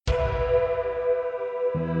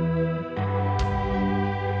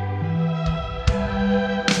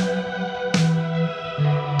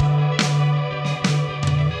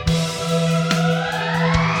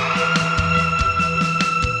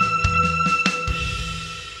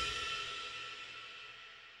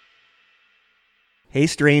Hey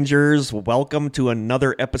strangers, welcome to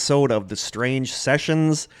another episode of The Strange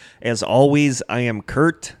Sessions. As always, I am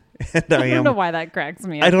Kurt. And I don't know why that cracks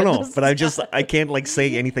me up. I don't know, but I can't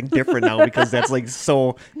say anything different now because that's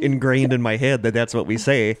so ingrained in my head that's what we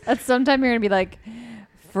say. At some time you're going to be like,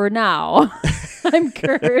 for now, I'm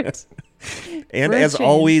Kurt. And as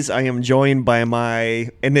always, I am joined by my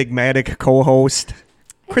enigmatic co-host,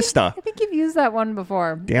 Krista. I think you've used that one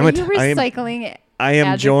before. Damn it. Are you recycling I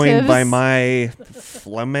am joined by my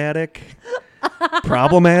problematic.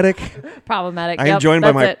 I am joined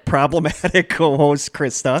by my problematic co-host,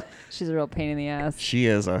 Krista. She's a real pain in the ass. She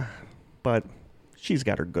is but she's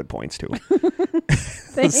got her good points too.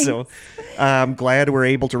 Thanks. So I'm glad we're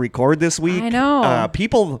able to record this week. I know.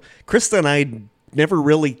 Krista and I never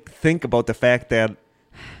really think about the fact that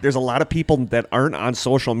there's a lot of people that aren't on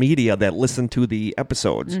social media that listen to the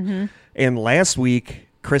episodes. Mm-hmm. And last week,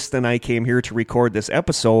 Krista and I came here to record this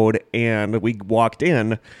episode, and we walked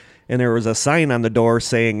in, and there was a sign on the door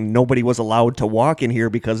saying nobody was allowed to walk in here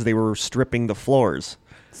because they were stripping the floors.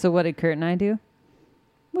 So what did Kurt and I do?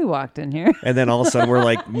 We walked in here. And then all of a sudden we're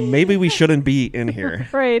like, maybe we shouldn't be in here.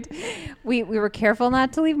 Right. We were careful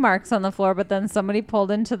not to leave marks on the floor, but then somebody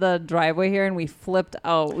pulled into the driveway here and we flipped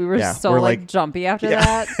out. We were jumpy after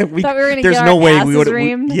that. Thought we were going to get our asses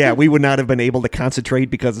reamed. We would not have been able to concentrate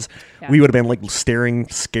because we would have been staring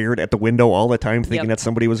scared at the window all the time thinking that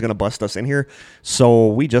somebody was going to bust us in here. So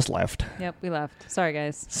we just left. Yep, we left. Sorry,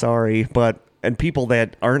 guys. Sorry, and people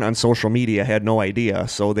that aren't on social media had no idea,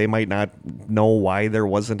 so they might not know why there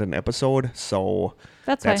wasn't an episode. So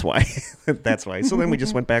that's why. That's why. So then we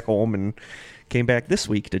just went back home and came back this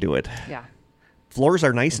week to do it. Yeah. Floors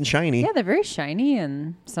are nice and shiny. Yeah, they're very shiny,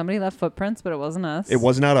 and somebody left footprints, but it wasn't us. It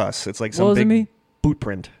was not us. It's like some big boot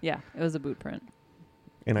print. Yeah, it was a boot print.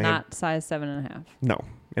 And not size 7.5. No,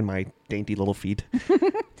 in my dainty little feet.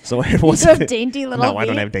 So it wasn't. You have dainty little feet? No, I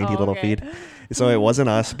don't have dainty little feet. So it wasn't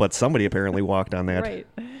us, but somebody apparently walked on that. Right.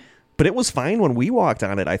 But it was fine when we walked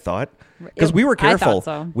on it, I thought. Because we were careful. I thought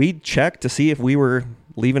so. We checked to see if we were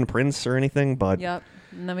leaving prints or anything, but... Yep.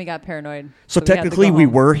 And then we got paranoid. So technically we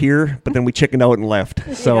were here, but then we chickened out and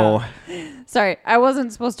left. So... Sorry, I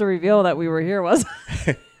wasn't supposed to reveal that we were here, was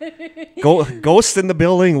I? Ghosts in the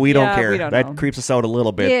building, we don't care. We don't that know. creeps us out a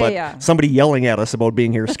little bit. But somebody yelling at us about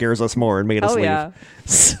being here scares us more and made us leave. Yeah.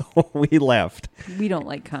 So we left. We don't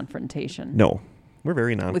like confrontation. No. We're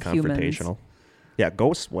very non-confrontational. Yeah,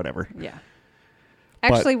 ghosts, whatever. Yeah.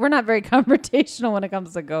 Actually, we're not very confrontational when it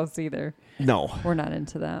comes to ghosts either. No. We're not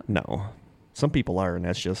into that. No. Some people are, and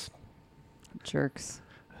that's just... jerks.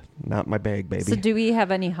 Not my bag, baby. So do we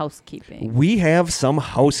have any housekeeping? We have some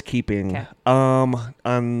housekeeping. Okay.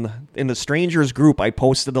 In the Strangers group, I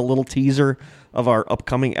posted a little teaser of our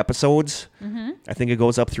upcoming episodes. Mm-hmm. I think it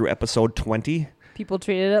goes up through episode 20. People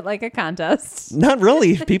treated it like a contest. Not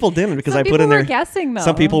really. People didn't because I put in there. Some people were guessing, though.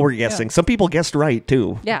 Some people were guessing. Yeah. Some people guessed right,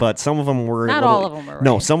 too. Yeah. But some of them were... Not all of them were right.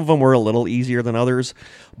 No, some of them were a little easier than others.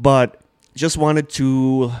 But just wanted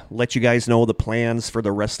to let you guys know the plans for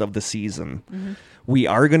the rest of the season. Mm-hmm. We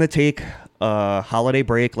are going to take a holiday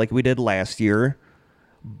break like we did last year,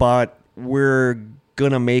 but we're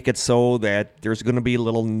going to make it so that there's going to be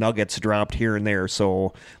little nuggets dropped here and there.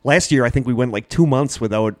 So last year, I think we went 2 months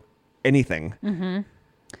without anything. Mm-hmm.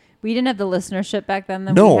 We didn't have the listenership back then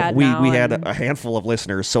that we had a handful of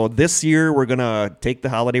listeners. So this year, we're going to take the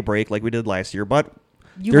holiday break like we did last year, but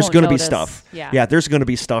there's going to be stuff. Yeah, there's going to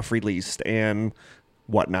be stuff released and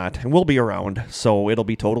whatnot, and we'll be around, so it'll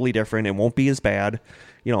be totally different. It won't be as bad.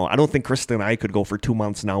 I don't think Krista and I could go for 2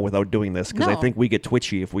 months now without doing this because I think we get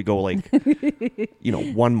twitchy if we go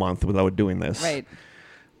 1 month without doing this. Right.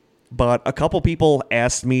 But a couple people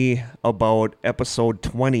asked me about episode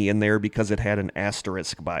 20 in there because it had an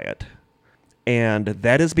asterisk by it. And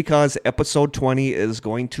that is because episode 20 is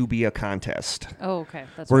going to be a contest. Oh, okay.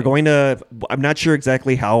 I'm not sure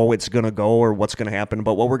exactly how it's going to go or what's going to happen,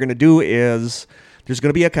 but what we're going to do is there's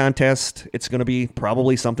going to be a contest. It's going to be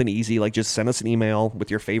probably something easy, like just send us an email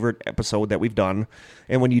with your favorite episode that we've done.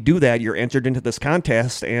 And when you do that, you're entered into this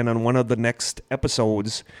contest. And on one of the next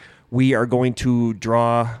episodes, we are going to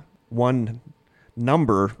draw one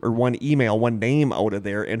number or one email, one name out of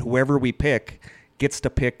there. And whoever we pick gets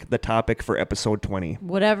to pick the topic for episode 20.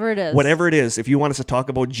 Whatever it is. If you want us to talk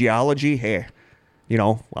about geology, hey,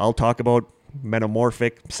 I'll talk about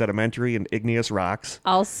metamorphic, sedimentary, and igneous rocks.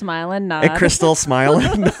 I'll smile and nod. And Crystal smile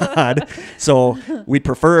and nod. So we'd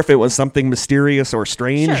prefer if it was something mysterious or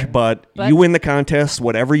strange, sure, but you win the contest.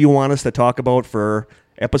 Whatever you want us to talk about for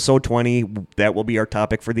episode 20, that will be our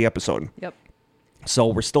topic for the episode. Yep. So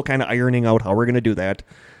we're still kind of ironing out how we're going to do that.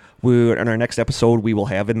 In our next episode, we will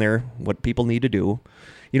have in there what people need to do.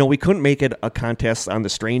 We couldn't make it a contest on the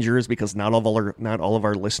strangers because not all of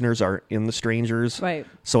our listeners are in the strangers. Right.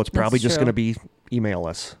 So it's probably just going to be email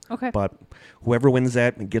us. Okay. But whoever wins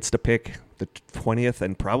that gets to pick the 20th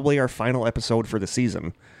and probably our final episode for the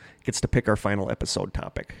season. Gets to pick our final episode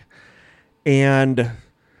topic. And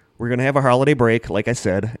we're going to have a holiday break, like I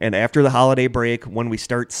said. And after the holiday break, when we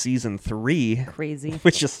start season 3. Crazy.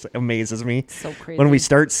 Which just amazes me. So crazy. When we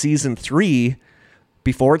start season 3,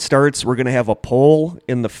 before it starts, we're going to have a poll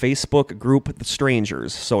in the Facebook group, The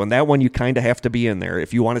Strangers. So in that one, you kind of have to be in there.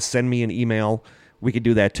 If you want to send me an email, we could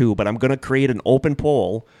do that too. But I'm going to create an open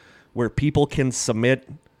poll where people can submit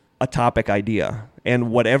a topic idea.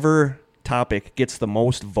 And whatever topic gets the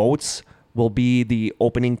most votes will be the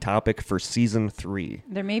opening topic for season 3.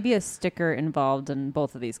 There may be a sticker involved in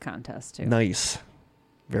both of these contests too. Nice.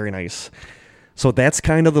 Very nice. So that's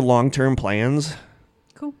kind of the long-term plans.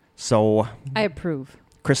 Cool. So I approve.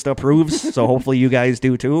 Krista approves, so hopefully you guys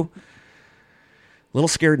do too. A little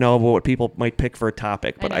scared now about what people might pick for a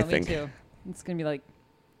topic, but I think me too. It's going to be like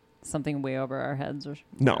something way over our heads or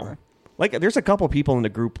whatever. No. Like, there's a couple people in the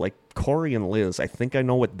group, like Corey and Liz. I think I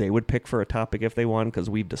know what they would pick for a topic if they won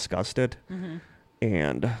because we've discussed it.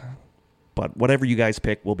 Mm-hmm. But whatever you guys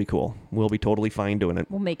pick will be cool. We'll be totally fine doing it.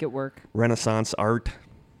 We'll make it work. Renaissance art.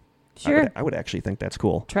 Sure. I would actually think that's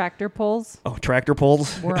cool. Tractor pulls. Oh, tractor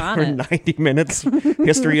pulls. We're on it. 90 minutes.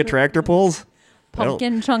 History of tractor pulls.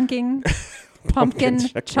 Pumpkin chunking. Pumpkin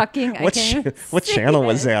chucking. What channel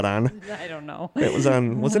was that on? I don't know. It was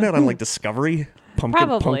on. Wasn't it on like Discovery?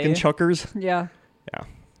 Pumpkin chuckers. Yeah. Yeah.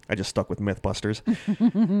 I just stuck with Mythbusters.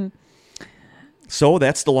 So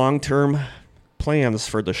that's the long-term plans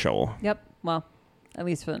for the show. Yep. Well, at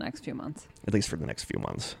least for the next few months.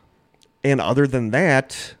 And other than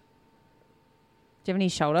that, do you have any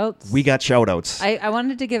shout-outs? We got shout-outs. I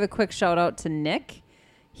wanted to give a quick shout-out to Nick.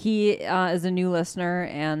 He is a new listener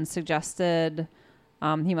and suggested,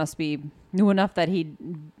 he must be new enough that he,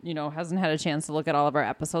 hasn't had a chance to look at all of our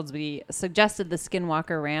episodes, but he suggested the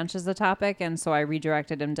Skinwalker Ranch as a topic, and so I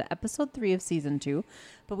redirected him to episode 3 of season 2.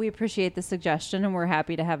 But we appreciate the suggestion, and we're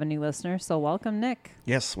happy to have a new listener, so welcome, Nick.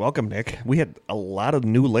 Yes, welcome, Nick. We had a lot of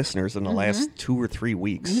new listeners in the last 2 or 3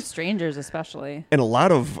 weeks. New strangers, especially. And a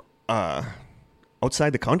lot of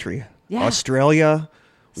outside the country. Yeah. Australia,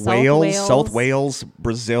 South Wales,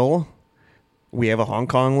 Brazil. We have a Hong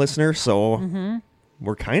Kong listener, so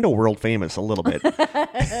we're kind of world famous a little bit.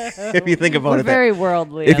 If you think about we're very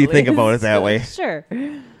worldly. If you think about it that way. Sure.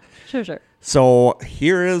 So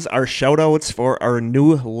here is our shout outs for our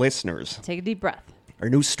new listeners. Take a deep breath. Our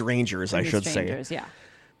new strangers, I should say. Yeah.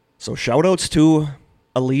 So shout outs to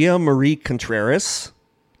Aaliyah Marie Contreras,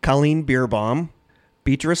 Colleen Beerbaum,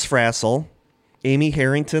 Beatrice Frassel, Amy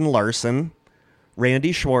Harrington Larson,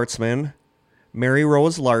 Randy Schwartzman, Mary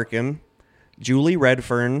Rose Larkin, Julie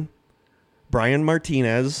Redfern, Brian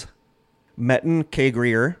Martinez, Metin K.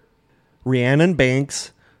 Greer, Rhiannon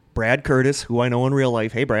Banks, Brad Curtis, who I know in real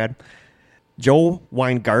life. Hey, Brad. Joe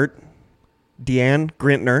Weingart, Deanne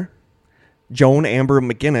Grintner, Joan Amber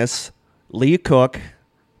McGinnis, Lee Cook,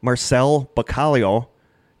 Marcel Bacalio,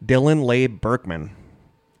 Dylan Leigh Berkman.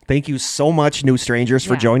 Thank you so much, new strangers,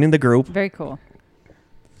 for joining the group. Very cool.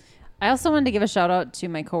 I also wanted to give a shout out to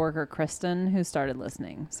my coworker, Kristen, who started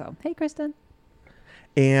listening. So, hey, Kristen.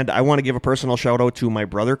 And I want to give a personal shout out to my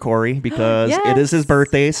brother, Corey, because it is his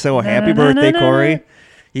birthday. So happy birthday, Corey.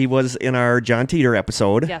 He was in our John Teeter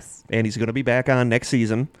episode. Yes. And he's going to be back on next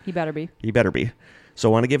season. He better be. So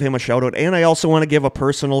I want to give him a shout out. And I also want to give a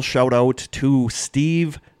personal shout out to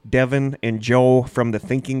Steve, Devin, and Joe from the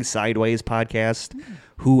Thinking Sideways podcast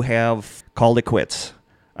who have called it quits.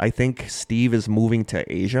 I think Steve is moving to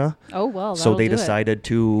Asia. Oh, well, so they decided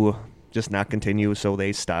to just not continue, so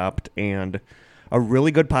they stopped. And a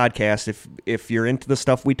really good podcast. If you're into the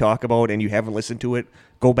stuff we talk about and you haven't listened to it,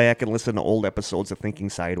 go back and listen to old episodes of Thinking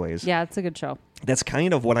Sideways. Yeah, it's a good show. That's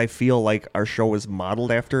kind of what I feel like our show is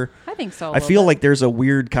modeled after. I think so. I feel like there's a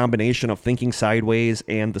weird combination of Thinking Sideways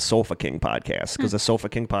and the Sofa King podcast, because the Sofa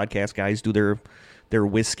King podcast guys do their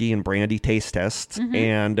whiskey and brandy taste tests,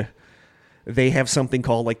 and they have something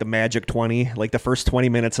called like the Magic 20. Like the first 20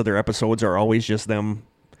 minutes of their episodes are always just them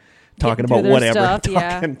talking about whatever,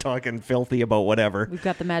 talking filthy about whatever. We've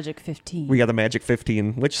got the Magic 15. We got the Magic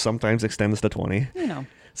 15, which sometimes extends to 20. You know.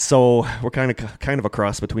 So we're kind of a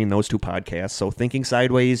cross between those two podcasts. So Thinking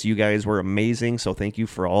Sideways, you guys were amazing. So thank you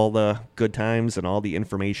for all the good times and all the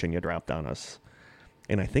information you dropped on us.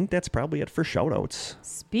 And I think that's probably it for shout-outs.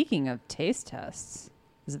 Speaking of taste tests,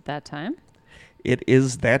 is it that time? It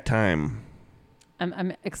is that time.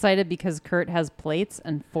 I'm excited because Kurt has plates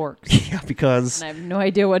and forks. Yeah, because And I have no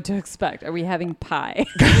idea what to expect. Are we having pie?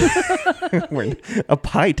 a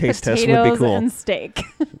pie taste test would be Potatoes cool. and steak.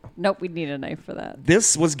 Nope, we'd need a knife for that.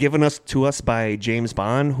 This was given to us by James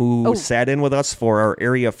Bond, who Oh. sat in with us for our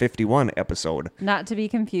Area 51 episode. Not to be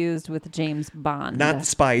confused with James Bond. Not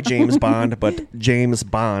spy James Bond, but James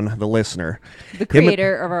Bond, the listener. the Him-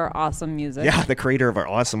 creator of our awesome music. Yeah, the creator of our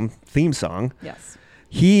awesome theme song. Yes.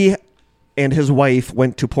 He and his wife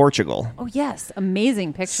went to Portugal. Oh, yes.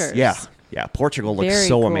 Amazing pictures. Yeah. Portugal looks Very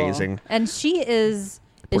so cool. amazing. And she is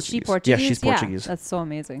she Portuguese. Portuguese? Yeah, she's Portuguese. That's so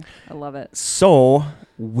amazing. I love it. So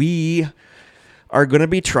we are going to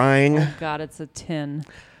be trying Oh, God, it's a tin.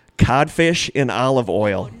 codfish in olive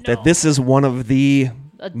oil. That this is one of the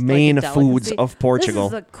Like main a foods delicacy. of Portugal.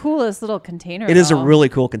 This is the coolest little container. It is a though. really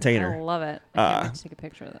cool I container. love it. I can't wait to take a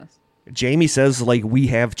picture of this. Jamie says like we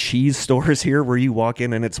have cheese stores here where you walk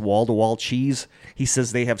in and it's wall-to-wall cheese. He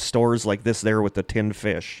says they have stores like this there with the tinned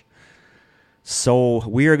fish. So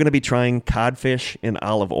we are going to be trying codfish in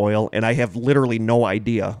olive oil, and I have literally no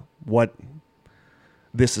idea what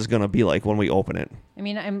this is going to be like when we open it. I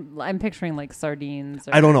mean, I'm picturing like sardines.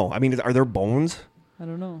 Or, I don't know. I mean, are there bones? I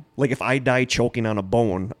don't know. Like if I die choking on a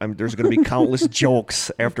bone, there's going to be countless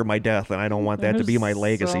jokes after my death, and I don't want that to be my There's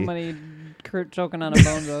legacy. So many Kurt choking on a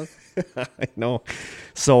bone jokes. I know.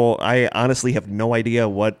 So I honestly have no idea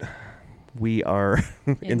what we are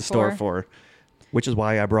in store for, which is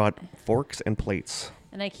why I brought forks and plates.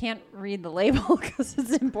 And I can't read the label because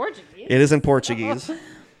it's in Portuguese. It is in Portuguese.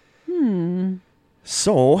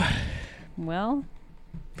 So, Well,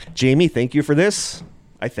 Jamie, thank you for this,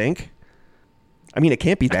 I think. I mean, it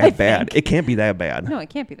can't be that bad. It can't be that bad. no, it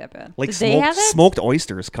can't be that bad. Like Did they have it? smoked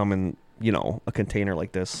oysters come in, a container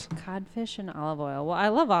like this. Codfish and olive oil. Well, I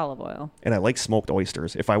love olive oil. And I like smoked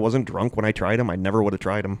oysters. If I wasn't drunk when I tried them, I never would have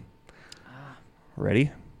tried them.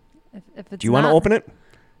 Ready? If it's Do you want to not- open it?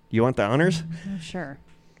 You want the honors? Oh, sure.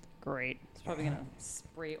 Great. It's probably gonna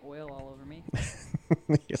spray oil all over me.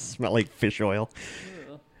 You smell like fish oil.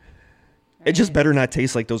 Ugh. It just Right. better not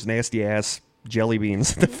taste like those nasty ass jelly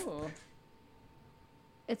beans. Ooh.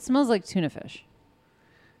 It smells like tuna fish.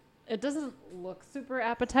 It doesn't look super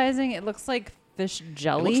appetizing. It looks like fish It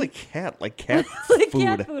jelly. looks like cat like food.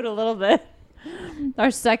 cat food a little bit.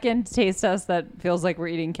 Our second taste test that feels like we're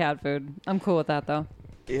eating cat food. I'm cool with that though.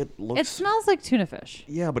 It looks. It smells like tuna fish.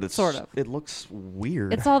 Yeah, but it's sort of. It looks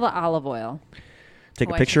weird. It's all the olive oil. Take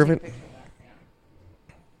Oh, a I picture of should it. take a picture of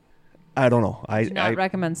I don't know. that. Do not I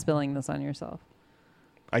recommend spilling this on yourself.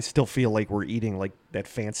 I still feel like we're eating like that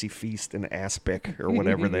fancy feast in Aspic or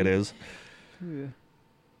whatever that is.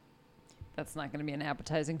 That's not going to be an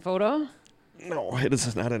appetizing photo. No, it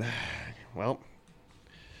is not an. Well.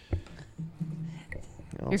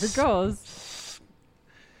 Here it goes.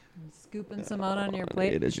 Scooping some out on your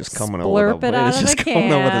plate. It is just coming out Splurp with a, it out it's of just the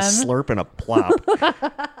coming out with a can. slurp and a plop.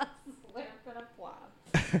 Slurp and a plop.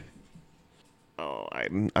 Oh,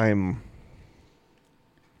 I'm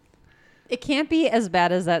It can't be as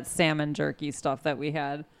bad as that salmon jerky stuff that we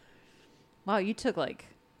had. Wow, you took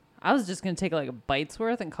I was just going to take like a bite's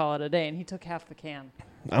worth and call it a day, and he took half the can.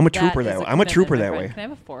 I'm a trooper is that way. a I'm a trooper commitment, that my way. friend. Can I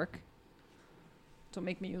have a fork? Don't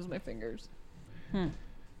make me use my fingers.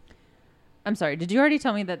 I'm sorry. Did you already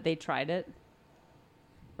tell me that they tried it?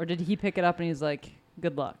 Or did he pick it up and he's like,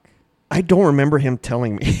 good luck? I don't remember him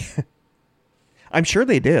telling me. I'm sure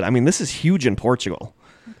they did. I mean, this is huge in Portugal.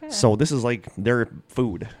 Okay. So this is like their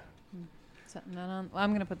food. Setting that on. Well, I'm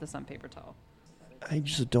going to put this on paper towel. I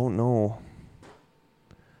just don't know.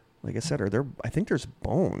 Like I said, I think there's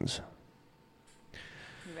bones.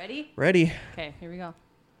 You ready? Ready? Okay, here we go.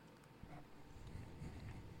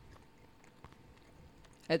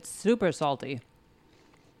 It's super salty.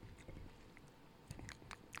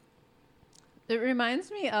 It reminds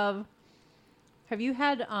me of. Have you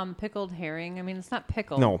had pickled herring? I mean, it's not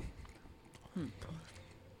pickled. No.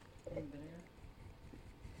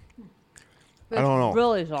 But I don't know. It's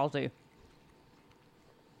really salty.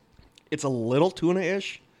 It's a little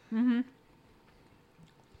tuna-ish.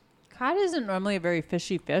 Cod isn't normally a very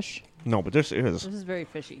fishy fish. No, but this is. This is very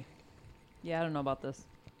fishy. Yeah, I don't know about this.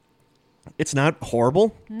 It's not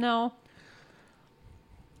horrible. No.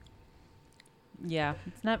 Yeah,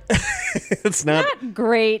 it's not. It's not. Not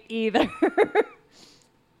great either.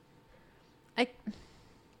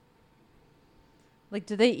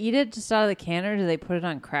 Do they eat it just out of the can, or do they put it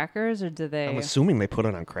on crackers, or do they? I'm assuming they put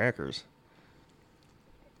it on crackers.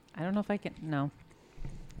 I don't know if I can. No.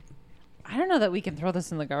 I don't know that we can throw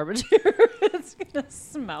this in the garbage here. It's gonna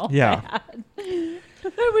smell Yeah. bad.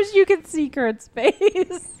 I wish you could see Kurt's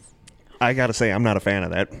face. I gotta say, I'm not a fan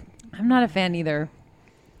of that. I'm not a fan either.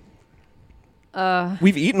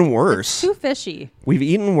 We've eaten worse. Too fishy. We've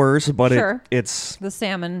eaten worse, but Sure. it's The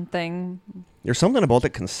salmon thing. there's something about the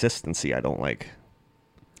consistency I don't like.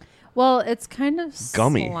 Well, it's kind of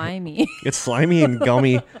Gummy. slimy. It's slimy and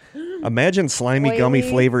gummy. Imagine slimy, gummy Oily.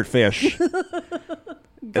 flavored fish.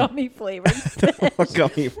 Gummy flavored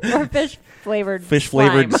Gummy or fish flavored fish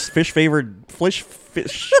slime. flavored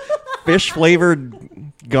fish flavored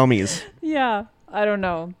gummies. Yeah, I don't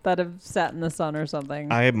know, that have sat in the sun or something.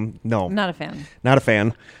 I'm Not a fan. not a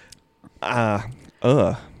fan.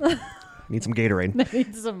 Need some Gatorade. I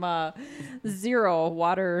need some zero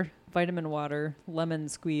water, vitamin water, lemon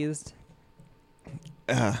squeezed.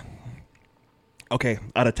 Okay,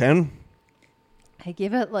 out of 10. I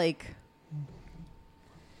give it like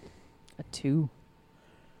a 2.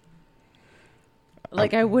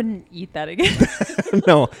 Like I wouldn't eat that again.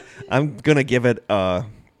 No, I'm gonna give it a Are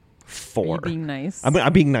 4. you being nice?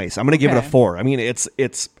 I'm being nice. I'm gonna give it a Okay. 4. I mean, it's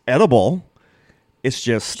edible. It's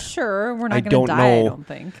just Sure, we're I not going don't to die, I know. don't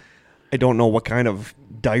think. I don't know what kind of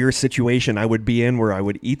dire situation I would be in where I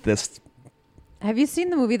would eat this. Have you seen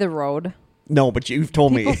the movie The Road? No, but you've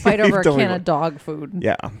told People me. fight You've over a told me can about- of dog food.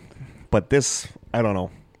 Yeah, but this, I don't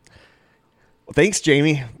know. Thanks,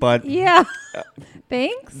 Jamie, but Yeah.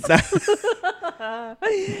 Thanks. I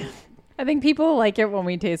think people like it when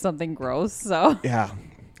we taste something gross. So, yeah,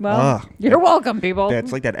 well, you're welcome, people.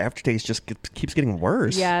 that's like that aftertaste just keeps getting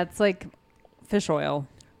worse. Yeah, it's like fish oil.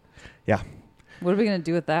 Yeah. What are we going to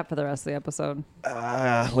do with that for the rest of the episode?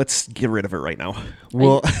 Let's get rid of it right now.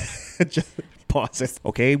 We'll just pause it.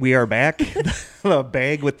 Okay, we are back. The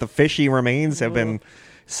bag with the fishy remains have been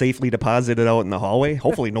safely deposited out in the hallway.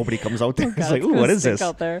 Hopefully nobody comes out there. God, It's like, ooh, gonna what is stink this?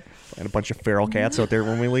 out there? And a bunch of feral cats out there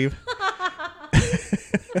when we leave.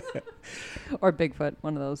 Or Bigfoot,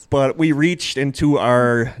 one of those. But we reached into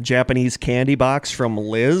our Japanese candy box from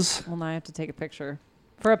Liz Well, now I have to take a picture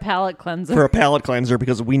for a palate cleanser. for a palate cleanser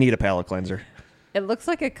because we need a palate cleanser. It looks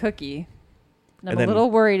like a cookie. And I'm And a then-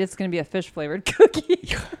 little worried it's going to be a fish flavored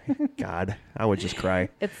cookie. God, I would just cry.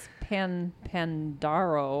 It's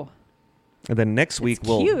Pandaro. And then next week It's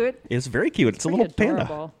we'll. cute. It's very cute. It's a Pretty little panda.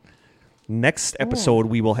 adorable. Next episode,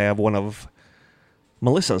 we will have one of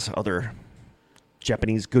Melissa's other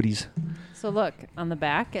Japanese goodies. So look, on the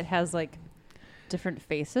back it has like different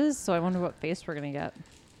faces. So I wonder what face we're going to get.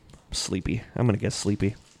 Sleepy. I'm going to guess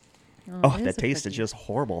sleepy. Oh, it is that a taste is cookie. just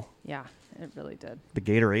horrible. Yeah, it really did. The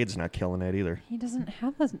Gatorade's not killing that either. He doesn't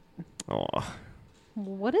have a... Oh,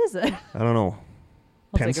 What is it? I don't know.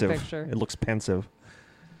 I'll take a Pensive. picture. It looks pensive.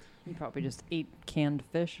 He probably just ate canned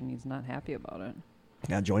fish and he's not happy about it.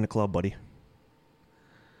 Yeah, join the club, buddy.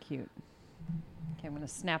 Cute. Okay, I'm going to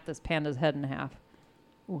snap this panda's head in half.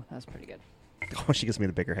 Ooh, that's pretty good. Oh, she gives me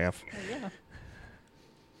the bigger half. Oh, yeah.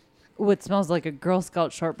 Ooh, it smells like a Girl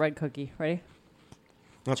Scout shortbread cookie. Ready?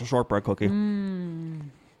 That's a shortbread cookie.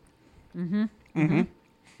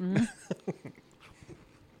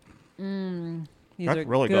 These That's are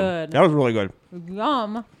really good. good. That was really good.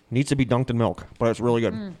 Yum. Needs to be dunked in milk, but it's really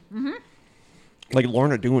good. Mm-hmm. Like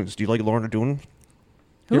Lorna Doones. Do you like Lorna Doone?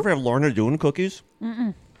 Who? You ever have Lorna Doone cookies?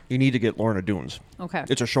 Mm-mm. You need to get Lorna Doones. Okay.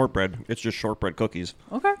 It's a shortbread. It's just shortbread cookies.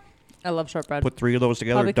 Okay. I love shortbread. Put 3 of those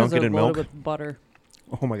together, Probably because dunk it they're in loaded milk. with butter.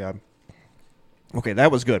 Oh my god. Okay,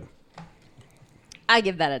 that was good. I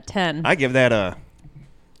give that a 10. I give that a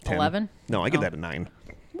 10. 11? No, I give Oh. that a 9.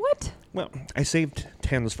 What? Well, I saved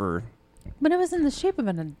 10s for But it was in the shape of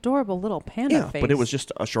an adorable little panda face. but it was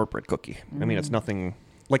just a shortbread cookie. I mean, it's nothing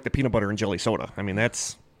like the peanut butter and jelly soda. I mean,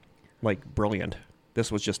 that's like brilliant.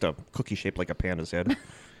 This was just a cookie shaped like a panda's head.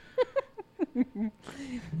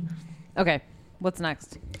 Okay. What's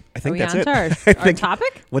next? I think Are we that's on it. to our, I our think-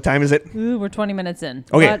 topic? What time is it? Ooh, we're 20 minutes in.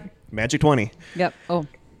 Okay, What? Magic 20. Yep. Oh.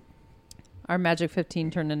 Our Magic 15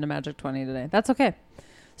 turned into Magic 20 today. That's okay.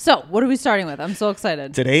 So, what are we starting with? I'm so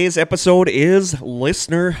excited. Today's episode is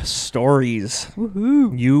listener stories.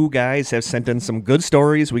 Woohoo! You guys have sent in some good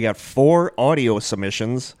stories. We got 4 audio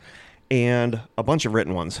submissions and a bunch of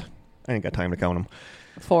written ones. I ain't got time to count them.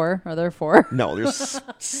 4. Are there 4? No, there's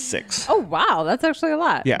 6. Oh, wow. That's actually a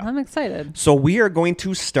lot. Yeah. I'm excited. So we are going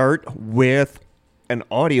to start with an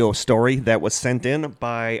audio story that was sent in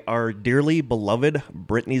by our dearly beloved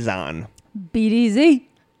Brittany Zahn. BDZ.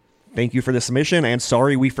 Thank you for the submission, and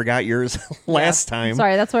sorry we forgot yours last Yeah. time.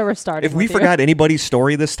 Sorry, that's why we're starting. If we with you. forgot anybody's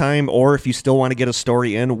story this time, or if you still want to get a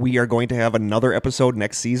story in, we are going to have another episode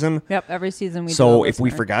next season. Yep, every season we do. So a if we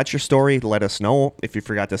listener. forgot your story, let us know. If you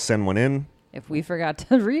forgot to send one in, If we forgot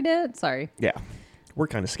to read it, sorry. yeah, we're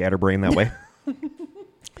kind of scatterbrained that way.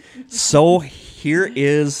 So here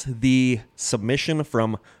is the submission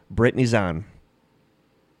from Brittany Zahn.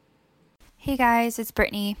 Hey guys, it's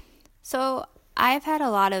Brittany. So I've had a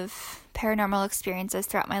lot of paranormal experiences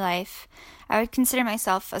throughout my life. I would consider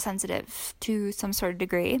myself a sensitive to some sort of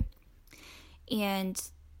degree. And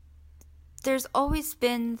there's always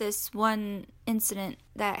been this one incident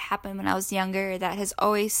that happened when I was younger that has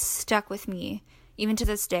always stuck with me, even to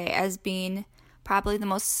this day, as being probably the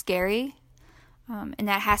most scary. And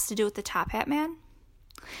that has to do with the Top Hat Man.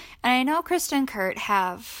 And I know Krista and Kurt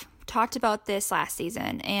have talked about this last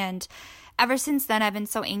season, and ever since then I've been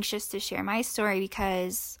so anxious to share my story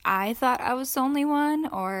because I thought I was the only one,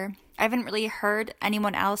 or I haven't really heard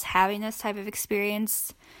anyone else having this type of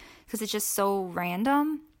experience because it's just so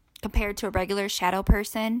random compared to a regular shadow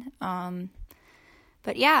person.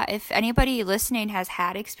 But yeah, if anybody listening has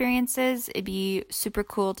had experiences, it'd be super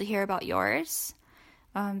cool to hear about yours.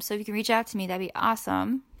 So if you can reach out to me, that'd be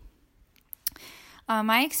awesome.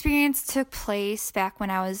 My experience took place back when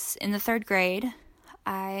I was in the 3rd grade.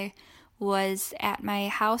 I was at my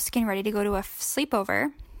house getting ready to go to a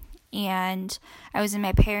sleepover, and I was in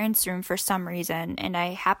my parents' room for some reason, and I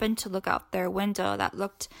happened to look out their window that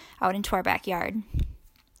looked out into our backyard.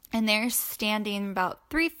 And there, standing about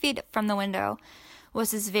 3 feet from the window,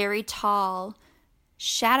 was this very tall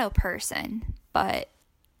shadow person, but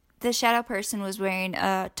the shadow person was wearing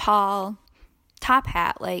a tall top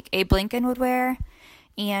hat like Abe Lincoln would wear,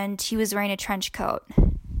 and he was wearing a trench coat.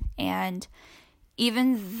 And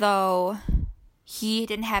even though he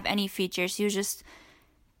didn't have any features, he was just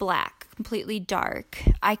black, completely dark,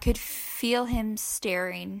 I could feel him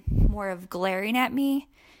staring, more of glaring at me,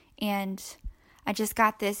 and I just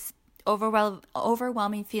got this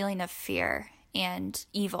overwhelming feeling of fear and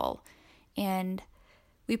evil. And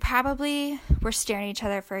we probably were staring at each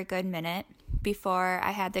other for a good minute before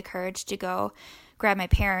I had the courage to go grab my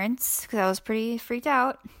parents because I was pretty freaked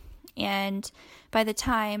out. And by the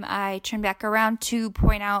time I turned back around to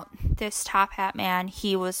point out this Top Hat Man,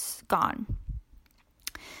 he was gone.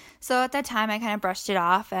 So at that time, I kind of brushed it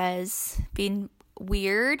off as being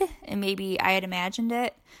weird, and maybe I had imagined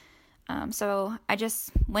it. So I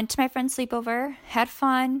just went to my friend's sleepover, had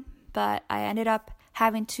fun, but I ended up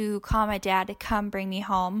having to call my dad to come bring me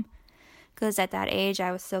home because at that age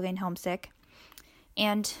I was still getting homesick.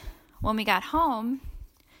 And when we got home,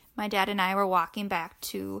 my dad and I were walking back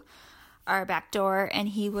to our back door, and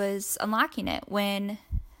he was unlocking it when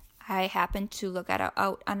I happened to look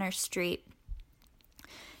out on our street.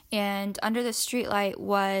 And under the streetlight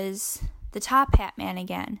was the Top Hat Man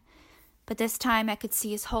again. But this time I could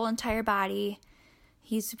see his whole entire body.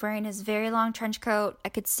 He's wearing his very long trench coat. I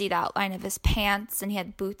could see the outline of his pants, and he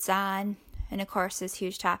had boots on. And of course his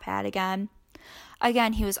huge top hat again.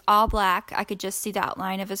 Again, he was all black. I could just see the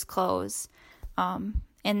outline of his clothes.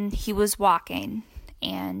 And he was walking.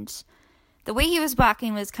 And the way he was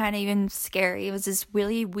walking was kind of even scary. It was this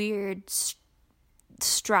really weird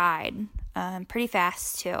stride. Pretty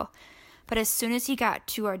fast too. But as soon as he got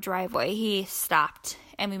to our driveway, he stopped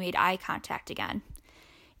and we made eye contact again.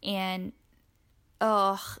 And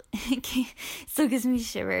it still gives me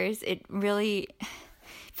shivers. It really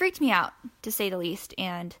freaked me out, to say the least.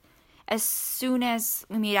 And as soon as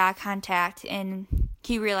we made eye contact and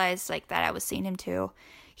he realized that I was seeing him too,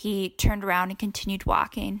 he turned around and continued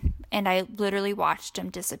walking. And I literally watched him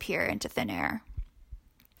disappear into thin air.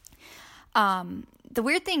 The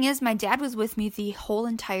weird thing is my dad was with me the whole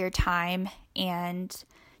entire time and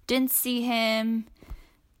didn't see him,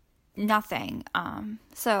 nothing.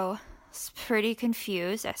 So I was pretty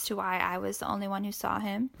confused as to why I was the only one who saw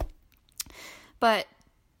him. But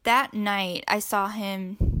that night I saw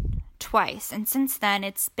him twice, and since then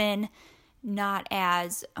it's been not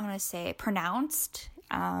as, I want to say, pronounced.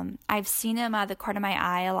 I've seen him out of the corner of my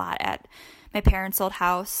eye a lot at my parents' old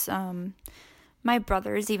house. My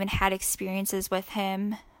brothers even had experiences with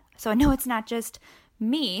him. So I know it's not just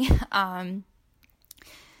me.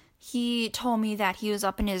 He told me that he was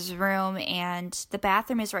up in his room and the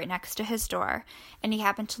bathroom is right next to his door. And he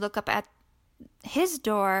happened to look up at his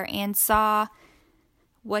door and saw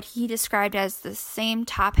what he described as the same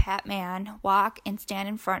Top Hat Man walk and stand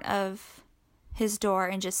in front of his door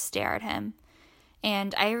and just stare at him.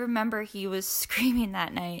 And I remember he was screaming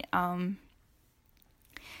that night.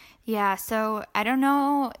 Yeah, so I don't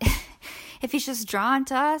know if he's just drawn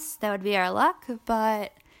to us. That would be our luck,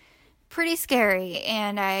 but pretty scary.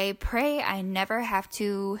 And I pray I never have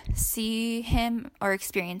to see him or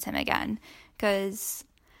experience him again, because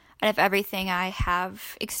out of everything I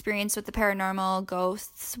have experienced with the paranormal,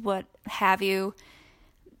 ghosts, what have you,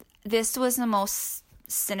 this was the most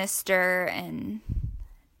sinister and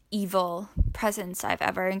evil presence I've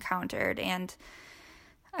ever encountered, and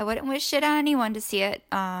I wouldn't wish it on anyone to see it.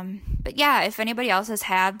 But yeah, if anybody else has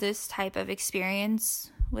had this type of experience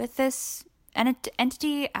with this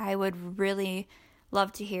entity, I would really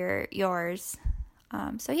love to hear yours.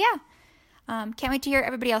 So yeah, can't wait to hear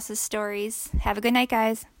everybody else's stories. Have a good night,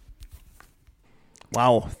 guys.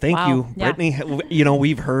 Wow. Thank Wow. you, Yeah. Brittany. You know,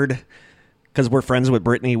 we've heard, because we're friends with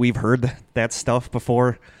Brittany, we've heard that stuff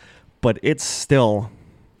before, but it's still,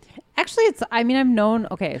 Actually, I've known.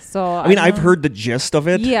 Okay, so I mean, I've heard the gist of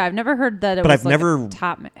it. Yeah, I've never heard that it But was I've like never- a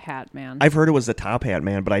Top Hat Man. I've heard it was the Top Hat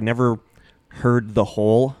Man, but I never heard the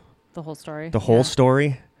whole the whole story. whole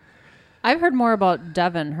story. I've heard more about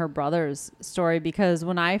Devin, her brother's story, because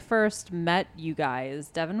when I first met you guys,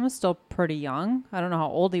 Devin was still pretty young. I don't know how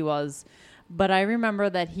old he was, but I remember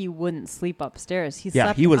that he wouldn't sleep upstairs. He Yeah,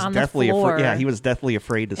 slept he was on definitely the floor afraid. Yeah, he was definitely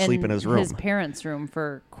afraid to sleep in his room. his parents' room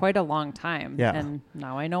for quite a long time. Yeah. And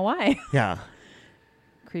now I know why. Yeah,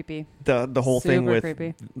 Creepy. the whole thing Super with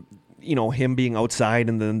creepy. him being outside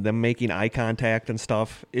and then them making eye contact and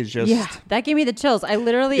stuff is just Yeah, that gave me the chills. I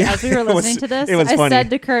literally, as we were it was- listening to this, it was I funny. said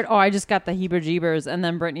to Kurt, "Oh, I just got the heebie-jeebers," and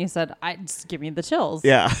then Brittany said, "I just give me the chills."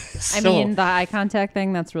 yeah. I So, mean, the eye contact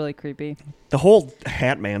thing—that's really creepy. the whole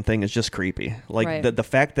Hat Man thing is just creepy. Like Right. the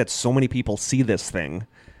fact that so many people see this thing.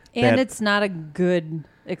 And that- it's not a good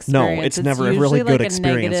experience. it's never a usually really good like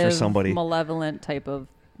experience for negative, somebody. malevolent type of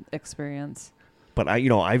experience. But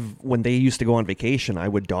when they used to go on vacation, I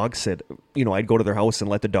would dog sit. I'd go to their house and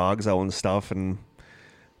let the dogs out and stuff, and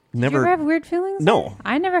Do never. you ever have weird feelings? No.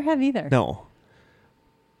 I never have either. No,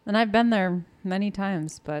 And I've been there many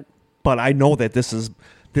times, but but I know that this is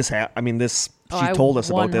this. I mean, this. Oh, She I told us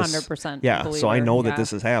about this. 100% Yeah, believe so I her. know that Yeah.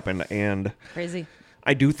 this has happened, and crazy.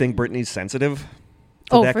 I do think Brittany's sensitive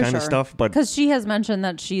to that for kind sure. of stuff. But because she has mentioned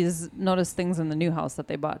that she's noticed things in the new house that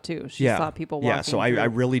they bought too. She yeah, saw people walking. yeah. So I through.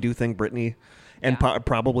 really do think Brittany and Yeah.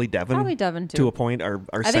 probably Devin, Probably Devin too. to a point, are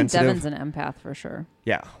I think sensitive. Devin's an empath for sure.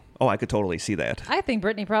 Yeah. Oh, I could totally see that. I think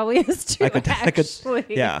Brittany probably is too. I could, actually.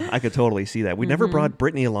 yeah, I could totally see that. We never brought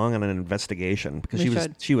Brittany along on an investigation because We she was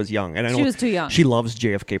should. she was young, and I know She was too young. She loves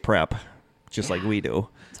JFK Prep, just like we do.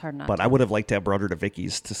 It's hard not. But to. I would have liked to have brought her to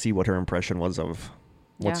Vicky's to see what her impression was of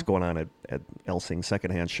what's Yeah. going on at Elsing's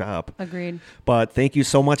secondhand shop. Agreed. But thank you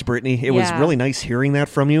so much, Brittany. It was Yeah. really nice hearing that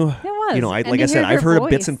from you. It was. You know, And like to I said, hear I've her heard of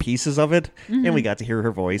bits voice. and pieces of it, and we got to hear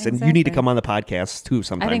her voice. And you need to Exactly. come on the podcast too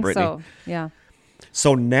sometime, I think Brittany. so. Yeah.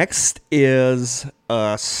 So next is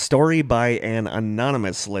a story by an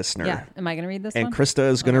anonymous listener. Yeah. Am I going to read this And one? Krista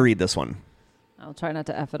is going to Okay. read this one. I'll try not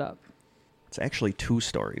to F it up. It's actually 2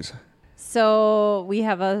 stories. So we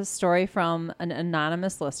have a story from an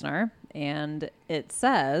anonymous listener, and it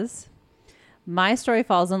says, "My story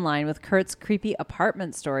falls in line with Kurt's creepy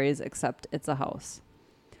apartment stories, except it's a house.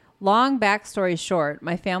 Long backstory short,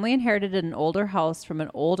 my family inherited an older house from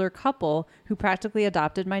an older couple who practically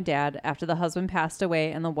adopted my dad after the husband passed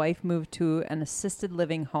away and the wife moved to an assisted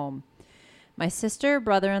living home. My sister,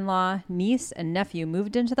 brother-in-law, niece, and nephew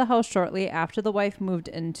moved into the house shortly after the wife moved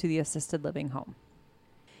into the assisted living home.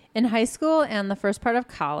 In high school and the first part of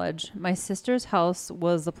college, my sister's house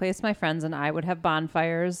was the place my friends and I would have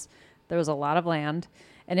bonfires. There was a lot of land,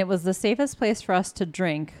 and it was the safest place for us to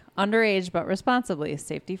drink, underage but responsibly.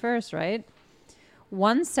 Safety first, right?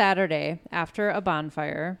 One Saturday after a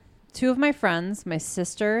bonfire, 2 of my friends, my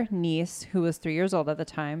sister, niece, who was 3 years old at the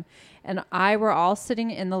time, and I were all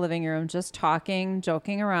sitting in the living room just talking,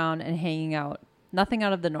 joking around, and hanging out. Nothing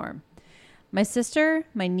out of the norm. My sister,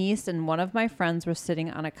 my niece, and one of my friends were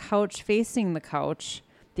sitting on a couch facing the couch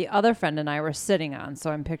the other friend and I were sitting on.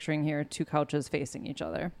 So I'm picturing here 2 couches facing each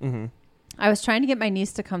other. Mm-hmm. I was trying to get my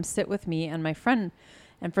niece to come sit with me and my friend,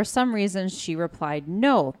 and for some reason she replied,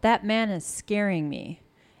 "No, that man is scaring me,"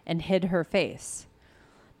 and hid her face.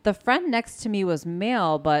 The friend next to me was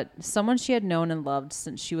male, but someone she had known and loved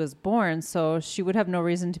since she was born, so she would have no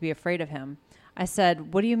reason to be afraid of him. I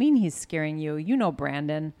said, "What do you mean he's scaring you? You know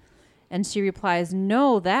Brandon." And she replies,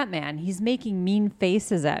 "No, that man. He's making mean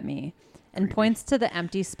faces at me," and points to the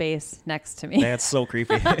empty space next to me. That's so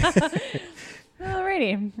creepy.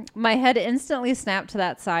 Alrighty. My head instantly snapped to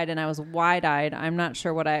that side and I was wide-eyed. I'm not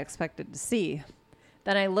sure what I expected to see.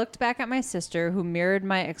 Then I looked back at my sister, who mirrored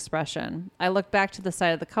my expression. I looked back to the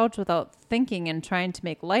side of the couch without thinking and trying to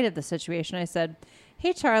make light of the situation. I said,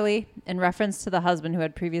 "Hey, Charlie," in reference to the husband who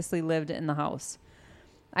had previously lived in the house.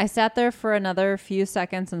 I sat there for another few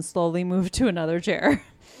seconds and slowly moved to another chair.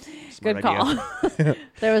 Smart Good call. idea.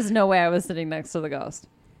 There was no way I was sitting next to the ghost.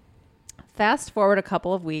 Fast forward a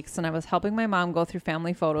couple of weeks, and I was helping my mom go through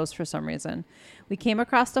family photos for some reason. We came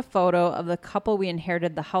across a photo of the couple we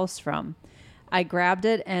inherited the house from. I grabbed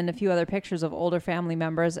it and a few other pictures of older family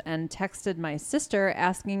members and texted my sister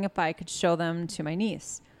asking if I could show them to my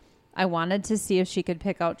niece. I wanted to see if she could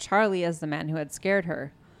pick out Charlie as the man who had scared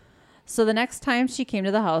her. So the next time she came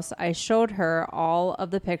to the house, I showed her all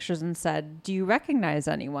of the pictures and said, "Do you recognize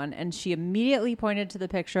anyone?" And she immediately pointed to the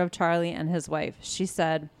picture of Charlie and his wife. She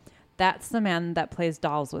said, "That's the man that plays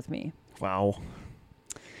dolls with me." Wow.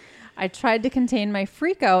 I tried to contain my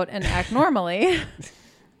freak out and act normally.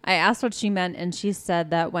 I asked what she meant, and she said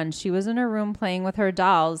that when she was in her room playing with her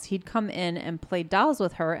dolls, he'd come in and play dolls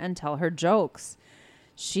with her and tell her jokes.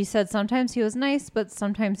 She said sometimes he was nice, but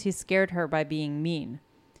sometimes he scared her by being mean.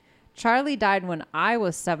 Charlie died when I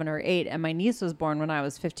was 7 or 8, and my niece was born when I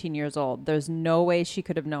was 15 years old. There's no way she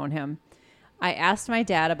could have known him. I asked my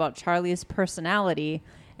dad about Charlie's personality,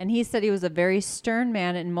 and he said he was a very stern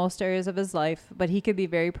man in most areas of his life, but he could be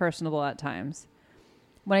very personable at times.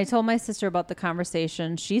 When I told my sister about the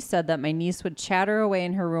conversation, she said that my niece would chatter away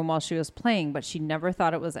in her room while she was playing, but she never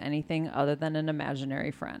thought it was anything other than an imaginary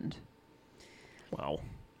friend. Wow.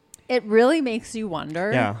 It really makes you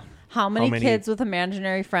wonder Yeah. how many kids with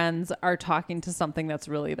imaginary friends are talking to something that's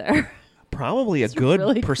really there. Probably a good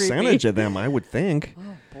really percentage creepy. of them, I would think.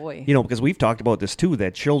 Oh, boy. You know, because we've talked about this too,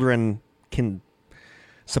 that children can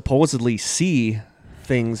supposedly see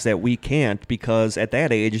things that we can't because at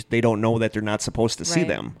that age they don't know that they're not supposed to see Right.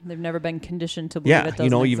 them. They've never been conditioned to believe it Yeah, doesn't you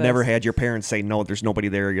know, you've exist. never had your parents say, "No, there's nobody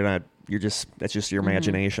there. That's just your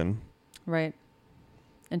imagination." Right.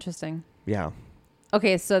 Interesting. Yeah.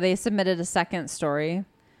 Okay, so they submitted a second story.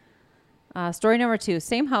 Story number 2,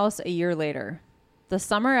 same house a year later. The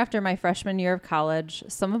summer after my freshman year of college,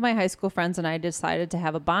 some of my high school friends and I decided to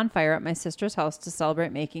have a bonfire at my sister's house to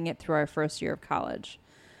celebrate making it through our first year of college.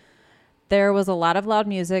 There was a lot of loud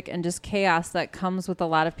music and just chaos that comes with a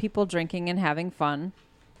lot of people drinking and having fun.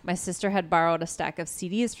 My sister had borrowed a stack of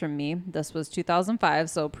CDs from me. This was 2005,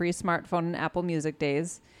 so pre-smartphone and Apple Music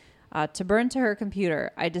days. To burn to her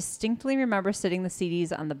computer. I distinctly remember sitting the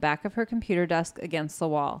CDs on the back of her computer desk against the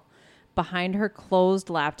wall, behind her closed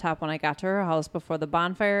laptop when I got to her house before the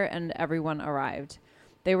bonfire and everyone arrived.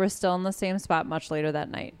 They were still in the same spot much later that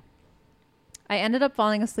night. I ended up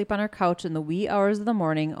falling asleep on her couch in the wee hours of the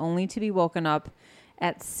morning, only to be woken up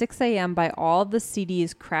at 6 a.m. by all of the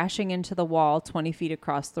CDs crashing into the wall 20 feet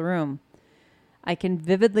across the room. I can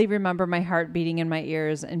vividly remember my heart beating in my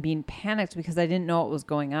ears and being panicked because I didn't know what was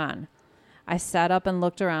going on. I sat up and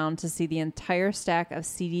looked around to see the entire stack of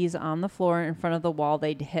CDs on the floor in front of the wall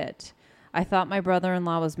they'd hit. I thought my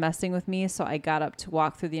brother-in-law was messing with me, so I got up to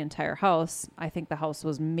walk through the entire house. I think the house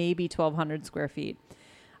was maybe 1,200 square feet.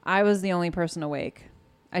 I was the only person awake.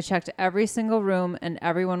 I checked every single room and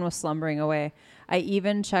everyone was slumbering away. I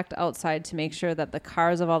even checked outside to make sure that the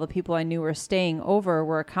cars of all the people I knew were staying over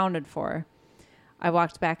were accounted for. I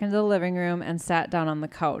walked back into the living room and sat down on the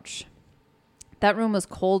couch. That room was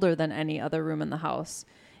colder than any other room in the house.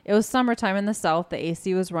 It was summertime in the south. The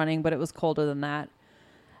AC was running, but it was colder than that.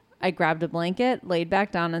 I grabbed a blanket, laid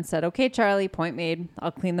back down, and said, "Okay, Charlie, point made.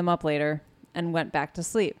 I'll clean them up later," and went back to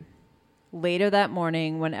sleep. Later that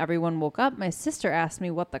morning, when everyone woke up, my sister asked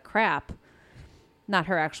me what the crap. Not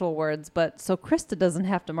her actual words, but so Krista doesn't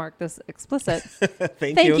have to mark this explicit.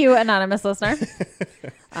 Thank you, anonymous listener.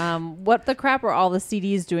 What the crap were all the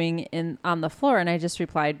CDs doing on the floor? And I just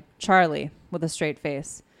replied, "Charlie," with a straight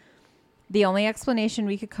face. The only explanation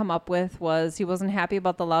we could come up with was he wasn't happy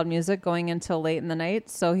about the loud music going until late in the night,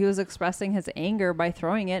 so he was expressing his anger by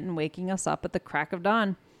throwing it and waking us up at the crack of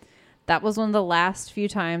dawn. That was one of the last few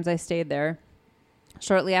times I stayed there.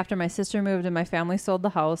 Shortly after my sister moved and my family sold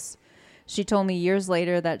the house, she told me years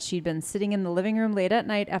later that she'd been sitting in the living room late at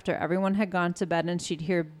night after everyone had gone to bed and she'd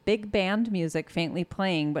hear big band music faintly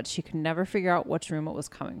playing, but she could never figure out which room it was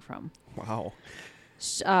coming from. Wow.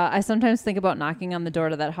 I sometimes think about knocking on the door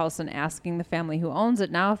to that house and asking the family who owns it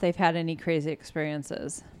now if they've had any crazy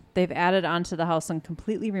experiences. They've added onto the house and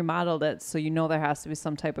completely remodeled it, so you know there has to be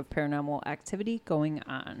some type of paranormal activity going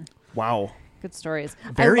on. Wow. Good stories.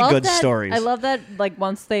 Very good stories. I love that, like,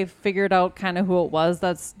 once they figured out kind of who it was,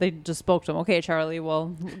 they just spoke to him. "Okay, Charlie,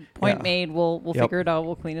 well, point made. We'll figure it out.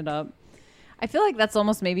 We'll clean it up." I feel like that's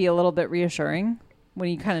almost maybe a little bit reassuring when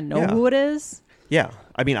you kind of know who it is. Yeah.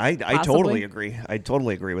 I mean, I Possibly. totally agree. I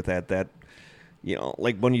totally agree with that. That, you know,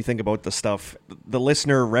 like when you think about the stuff, the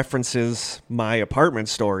listener references my apartment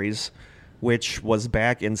stories, which was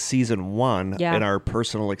back in season 1 in our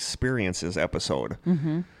personal experiences episode.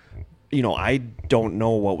 Mm-hmm. You know, I don't know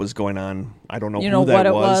what was going on. I don't know who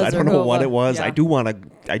that was. I don't know what it was. Yeah.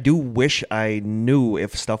 I do wish I knew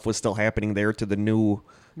if stuff was still happening there to the new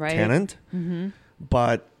tenant. Mm-hmm.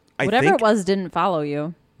 But whatever it was didn't follow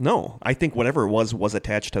you. No, I think whatever it was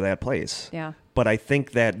attached to that place. Yeah. But I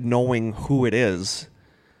think that knowing who it is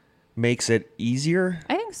makes it easier.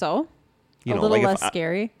 I think so. You a know, little like less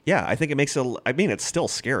scary. Yeah, I think it makes it. I mean, it's still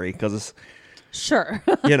scary because Sure.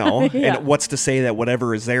 You know, Yeah. and what's to say that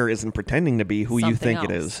whatever is there isn't pretending to be who you Something think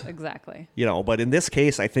it else. is? Exactly. You know, but in this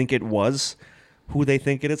case, I think it was who they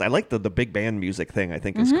think it is. I like the big band music thing. I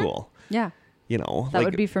think is cool. Yeah. You know, That like,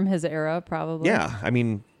 would be from his era, probably. yeah. I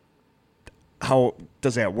mean, how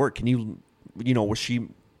does that work? Can you know,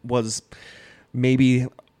 was maybe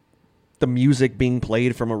the music being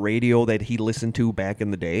played from a radio that he listened to back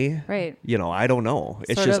in the day? Right. You know, I don't know.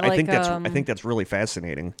 It's Sort just of I think like, I think that's really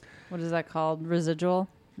fascinating. What is that called? Residual?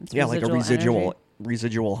 It's Yeah, like a energy.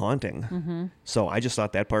 residual haunting. Mm-hmm. So I just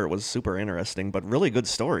thought that part was super interesting, but really good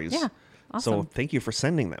stories. Yeah. So Awesome. thank you for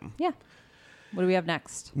sending them. Yeah. What do we have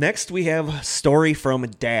next? Next, we have a story from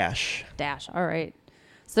Dash. Dash. All right.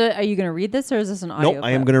 So are you going to read this or is this an audio Nope,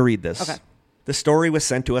 I am clip? going to read this. Okay. The story was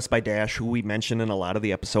sent to us by Dash, who we mentioned in a lot of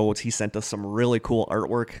the episodes. He sent us some really cool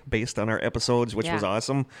artwork based on our episodes, which was Yeah.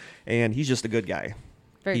 awesome. And he's just a good guy.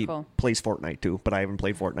 Very He cool. plays Fortnite too, but I haven't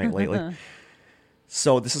played Fortnite lately.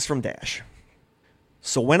 So this is from Dash.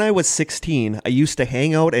 So when I was 16, I used to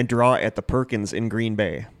hang out and draw at the Perkins in Green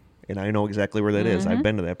Bay. And I know exactly where that is. I've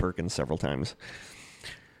been to that Perkins several times.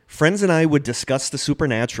 Friends and I would discuss the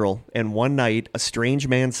supernatural, and one night, a strange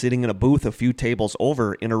man sitting in a booth a few tables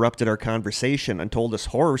over interrupted our conversation and told us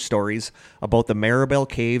horror stories about the Maribel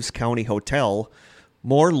Caves County Hotel,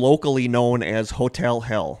 more locally known as Hotel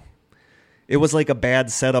Hell. It was like a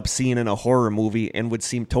bad setup scene in a horror movie and would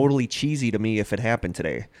seem totally cheesy to me if it happened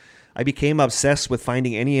today. I became obsessed with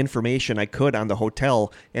finding any information I could on the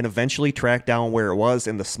hotel and eventually tracked down where it was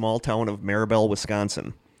in the small town of Maribel,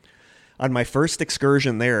 Wisconsin. On my first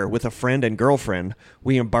excursion there with a friend and girlfriend,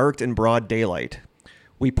 we embarked in broad daylight.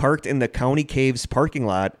 We parked in the County Caves parking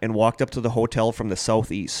lot and walked up to the hotel from the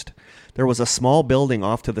southeast. There was a small building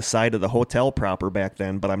off to the side of the hotel proper back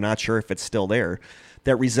then, but I'm not sure if it's still there,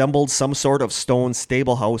 that resembled some sort of stone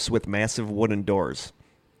stable house with massive wooden doors.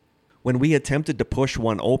 When we attempted to push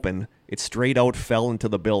one open, it straight out fell into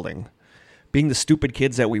the building. Being the stupid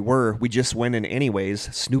kids that we were, we just went in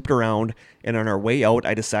anyways, snooped around, and on our way out,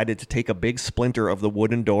 I decided to take a big splinter of the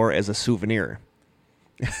wooden door as a souvenir.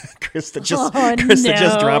 Krista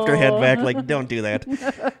just dropped her head back like, don't do that.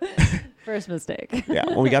 First mistake. Yeah,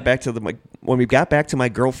 when we got back to my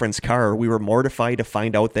girlfriend's car, we were mortified to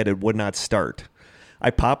find out that it would not start. I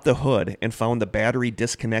popped the hood and found the battery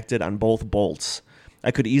disconnected on both bolts. I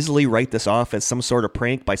could easily write this off as some sort of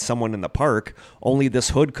prank by someone in the park, only this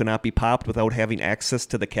hood could not be popped without having access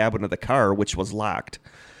to the cabin of the car, which was locked.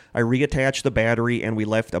 I reattached the battery and we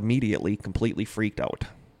left immediately, completely freaked out,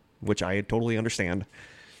 which I totally understand.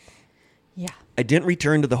 Yeah. I didn't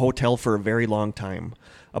return to the hotel for a very long time.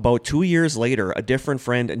 About 2 years later, a different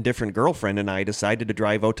friend and different girlfriend and I decided to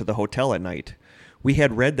drive out to the hotel at night. We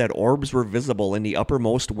had read that orbs were visible in the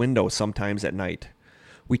uppermost window sometimes at night.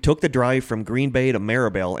 We took the drive from Green Bay to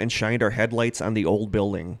Maribel and shined our headlights on the old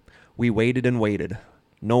building. We waited and waited.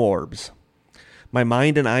 No orbs. My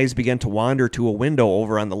mind and eyes began to wander to a window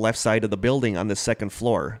over on the left side of the building on the second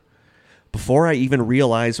floor. Before I even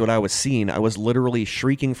realized what I was seeing, I was literally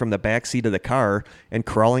shrieking from the back seat of the car and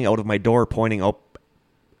crawling out of my door pointing up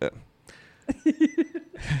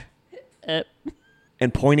at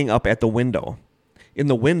the window. In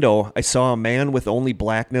the window, I saw a man with only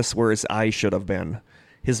blackness where his eyes should have been.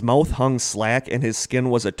 His mouth hung slack and his skin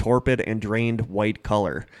was a torpid and drained white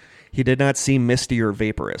color. He did not seem misty or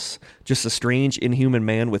vaporous, just a strange, inhuman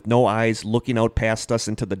man with no eyes looking out past us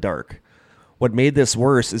into the dark. What made this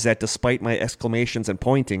worse is that despite my exclamations and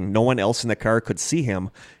pointing, no one else in the car could see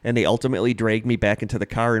him, and they ultimately dragged me back into the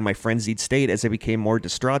car in my frenzied state as I became more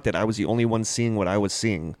distraught that I was the only one seeing what I was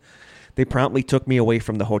seeing. They promptly took me away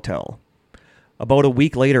from the hotel. About a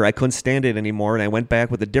week later, I couldn't stand it anymore, and I went back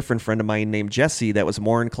with a different friend of mine named Jesse that was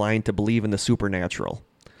more inclined to believe in the supernatural.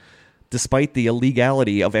 Despite the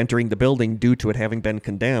illegality of entering the building due to it having been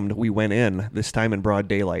condemned, we went in, this time in broad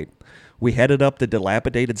daylight. We headed up the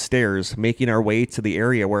dilapidated stairs, making our way to the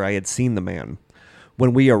area where I had seen the man.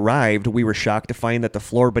 When we arrived, we were shocked to find that the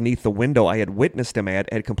floor beneath the window I had witnessed him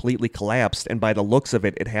at had completely collapsed, and by the looks of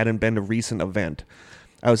it, it hadn't been a recent event.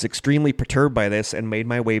 I was extremely perturbed by this and made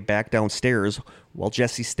my way back downstairs while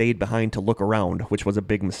Jesse stayed behind to look around, which was a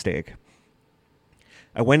big mistake.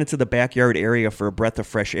 I went into the backyard area for a breath of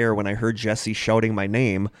fresh air when I heard Jesse shouting my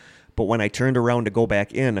name, but when I turned around to go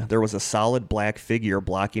back in, there was a solid black figure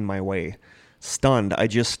blocking my way. Stunned, I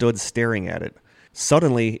just stood staring at it.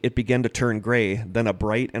 Suddenly, it began to turn gray, then a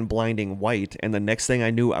bright and blinding white, and the next thing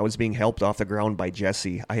I knew, I was being helped off the ground by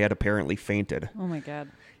Jesse. I had apparently fainted. Oh my God.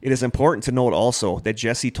 It is important to note also that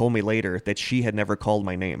Jessie told me later that she had never called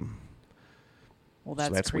my name. Well,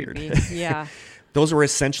 that's that's creepy. weird. Yeah. Those were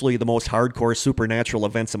essentially the most hardcore supernatural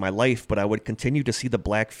events in my life, but I would continue to see the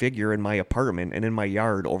black figure in my apartment and in my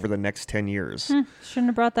yard over the next 10 years. Shouldn't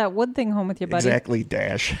have brought that wood thing home with you, buddy. Exactly,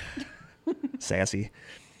 Dash. Sassy.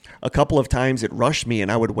 A couple of times it rushed me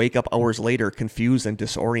and I would wake up hours later confused and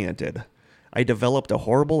disoriented. I developed a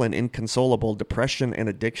horrible and inconsolable depression and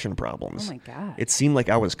addiction problems. Oh my God. It seemed like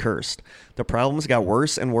I was cursed. The problems got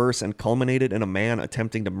worse and worse and culminated in a man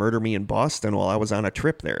attempting to murder me in Boston while I was on a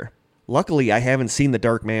trip there. Luckily, I haven't seen the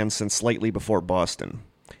Dark Man since slightly before Boston.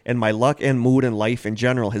 And my luck and mood in life in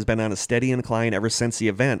general has been on a steady incline ever since the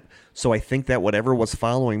event, so I think that whatever was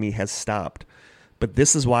following me has stopped. But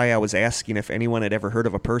this is why I was asking if anyone had ever heard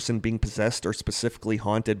of a person being possessed or specifically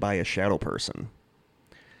haunted by a shadow person.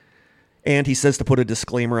 And he says to put a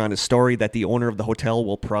disclaimer on his story that the owner of the hotel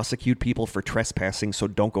will prosecute people for trespassing, so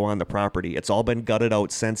don't go on the property. It's all been gutted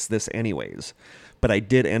out since this anyways. But I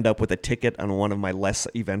did end up with a ticket on one of my less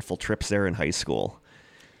eventful trips there in high school.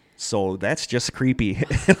 So that's just creepy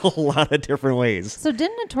in a lot of different ways. So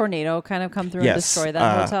didn't a tornado kind of come through and destroy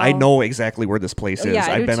that hotel? I know exactly where this place is. Yeah,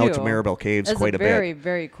 I I've do been out too. to Maribel Caves It's quite a a very, bit.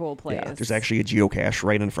 very cool place. Yeah, there's actually a geocache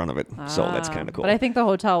right in front of it. So that's kind of cool. But I think the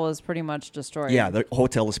hotel was pretty much destroyed. Yeah, the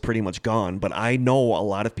hotel is pretty much gone. But I know a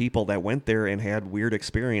lot of people that went there and had weird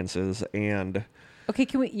experiences. And Okay,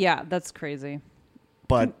 can we? Yeah, that's crazy.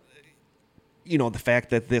 but you know, the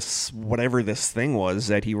fact that this whatever this thing was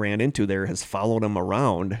that he ran into there has followed him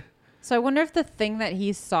around. So I wonder if the thing that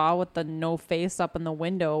he saw with the no face up in the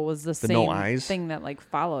window was the same no eyes? thing that like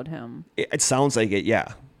followed him. It sounds like it.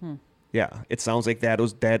 Yeah, yeah. It sounds like that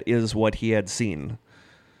is what he had seen.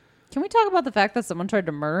 Can we talk about the fact that someone tried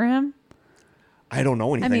to murder him? I don't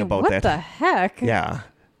know I anything mean, about what that. the heck? Yeah.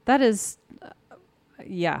 That is,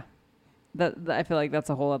 yeah. That I feel like that's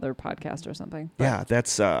a whole other podcast or something. But Yeah,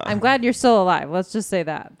 that's I'm glad you're still alive. Let's just say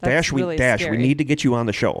that. That's Dash, really we scary. need to get you on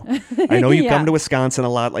the show. I know you Yeah. come to Wisconsin a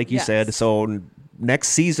lot, like you Yes. said. So next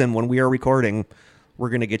season, when we are recording, we're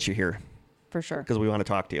gonna get you here for sure. because we want to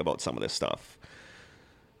talk to you about some of this stuff.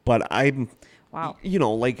 But I'm, Wow. you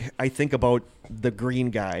know, like I think about the green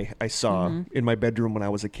guy I saw Mm-hmm. in my bedroom when I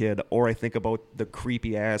was a kid, or I think about the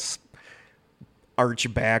creepy ass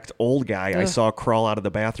arch-backed old guy I Ugh. saw crawl out of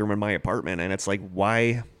the bathroom in my apartment, and it's like,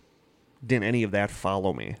 why didn't any of that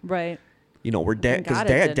follow me? Right. You know, we're Thank because God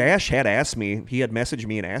it didn't. Dash had asked me, he had messaged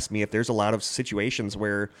me and asked me if there's a lot of situations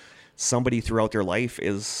where somebody throughout their life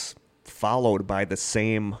is followed by the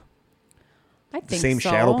same. I think same so.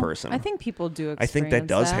 shadow person. I think people do I think that experience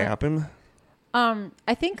does happen.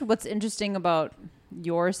 I think what's interesting about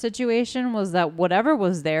your situation was that whatever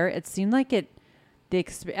was there, it seemed like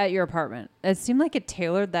at your apartment, it seemed like it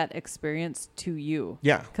tailored that experience to you.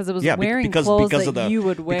 Yeah, Because it was yeah, wearing because clothes of that you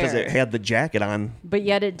would wear. because it had the jacket on. But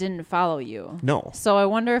yet it didn't follow you. No, So I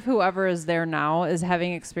wonder if whoever is there now is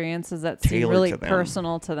having experiences that seem Tailored really to them.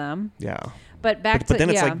 personal to them. yeah. But back But to then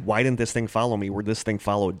it's yeah. like, why didn't this thing follow me where this thing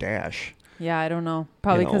followed Dash? Yeah, I don't know.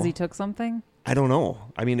 Probably because know. he took something. I don't know.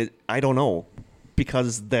 I mean, I don't know.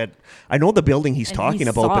 Because that, I know the building he's And talking he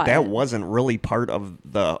about, saw but that it. wasn't really part of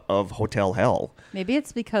Hotel Hell. Maybe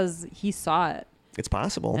it's because he saw it It's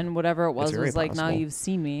possible. and whatever it was It's very was like, now possible. you've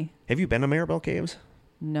seen me. Have you been to Maribel Caves?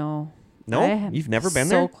 No. No? I am You've never been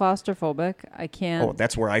so there? claustrophobic. I can't. Oh,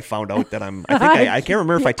 that's where I found out that I'm. I think I can't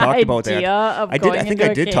remember if I talked about that. idea of I did. going I think into I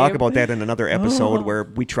a did talk cave. about that in another episode where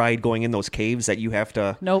we tried going in those caves that you have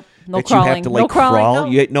to. Nope. No that crawling. you have to no like crawling.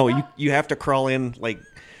 crawl. No. You have to crawl in like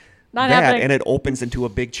Not that, happening. and it opens into a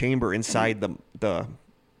big chamber inside the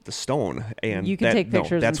stone. And You can that, take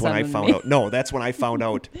pictures that's and when I send them to found me. out. No, that's when I found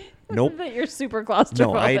out. Nope. that you're super No,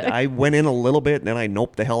 claustrophobic. I went in a little bit and then I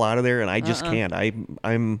noped the hell out of there, and I just can't.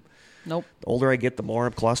 I'm. Nope. The older I get, the more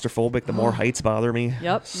I'm claustrophobic, the more heights bother me.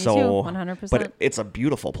 Yep, me so, too, 100%. But it's a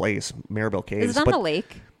beautiful place, Maribel Caves. Is it on but the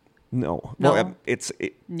lake? No. No. Well, it's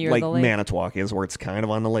Near like the lake? Manitowoc is where it's kind of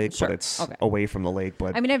on the lake, Sure. but it's Okay. away from the lake.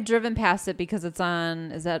 But I mean, I've driven past it because it's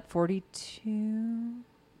on, is that 42?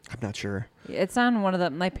 I'm not sure. It's on one of the,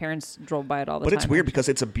 my parents drove by it all the But time. it's weird because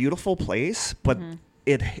it's a beautiful place, but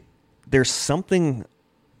there's something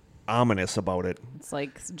ominous about it. It's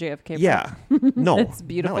like JFK. Yeah. No. It's a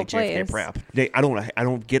beautiful not like JFK place. Prep. I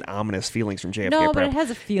don't get ominous feelings from JFK No, Prep. but it has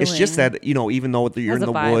a feeling. It's just that, even though you're in Has the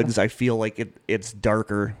a vibe. woods, I feel like it's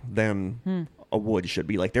darker than a wood should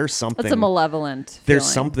be. Like there's something. It's a malevolent There's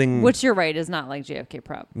feeling, something- Which you're right is not like JFK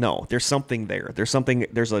Prep. No, there's something there.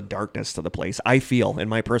 There's a darkness to the place. I feel, in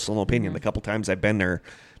my personal opinion, the couple times I've been there,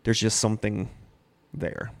 there's just something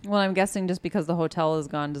there. Well, I'm guessing just because the hotel is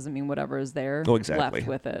gone doesn't mean whatever is there Oh, exactly. left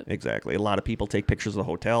with it. Exactly. A lot of people take pictures of the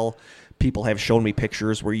hotel. People have shown me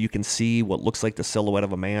pictures where you can see what looks like the silhouette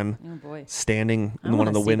of a man Oh boy. standing I in one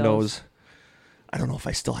wanna of the see windows. I don't know if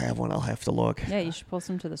I still have one. I'll have to look. Yeah, you should post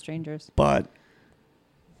them to the strangers. But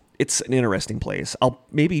it's an interesting place. I'll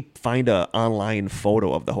maybe find a online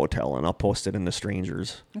photo of the hotel and I'll post it in the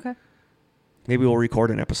strangers. Okay. Maybe we'll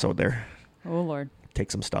record an episode there. Oh, Lord.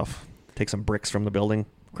 Take some stuff. Take some bricks from the building.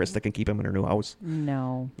 Krista can keep them in her new house.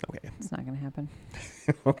 No. Okay. It's not going to happen.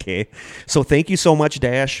 Okay. So thank you so much,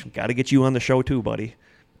 Dash. Got to get you on the show too, buddy.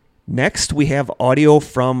 Next, we have audio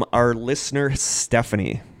from our listener,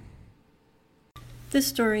 Stephanie. This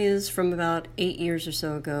story is from about 8 years or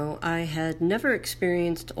so ago. I had never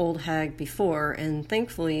experienced old hag before, and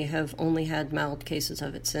thankfully have only had mild cases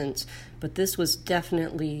of it since. But this was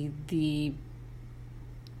definitely the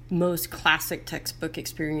most classic textbook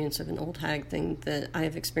experience of an old hag thing that I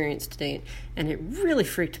have experienced to date, and it really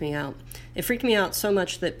freaked me out. It freaked me out so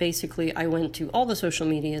much that basically I went to all the social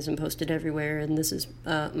medias and posted everywhere, and this is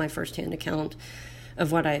my first-hand account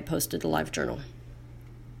of what I had posted to LiveJournal.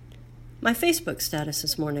 My Facebook status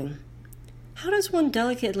this morning. How does one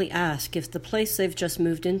delicately ask if the place they've just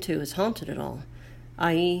moved into is haunted at all?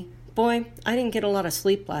 I.e., boy, I didn't get a lot of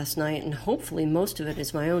sleep last night, and hopefully most of it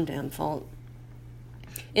is my own damn fault.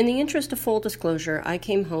 In the interest of full disclosure, I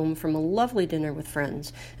came home from a lovely dinner with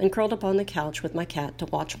friends and curled up on the couch with my cat to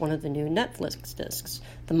watch one of the new Netflix discs,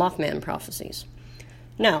 The Mothman Prophecies.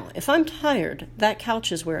 Now, if I'm tired, that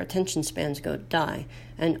couch is where attention spans go to die,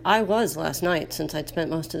 and I was last night since I'd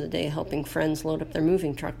spent most of the day helping friends load up their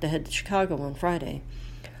moving truck to head to Chicago on Friday.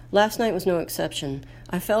 Last night was no exception.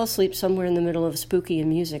 I fell asleep somewhere in the middle of spooky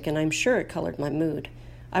music, and I'm sure it colored my mood.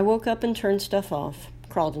 I woke up and turned stuff off,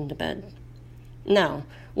 crawled into bed. Now,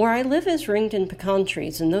 where I live is ringed in pecan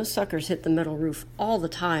trees, and those suckers hit the metal roof all the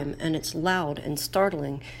time, and it's loud and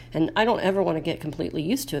startling, and I don't ever want to get completely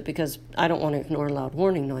used to it because I don't want to ignore loud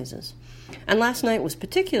warning noises. And last night was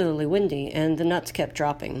particularly windy, and the nuts kept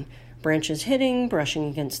dropping. Branches hitting, brushing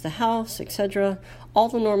against the house, etc. All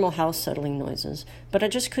the normal house settling noises, but I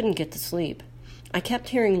just couldn't get to sleep. I kept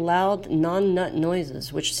hearing loud, non-nut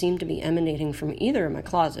noises, which seemed to be emanating from either of my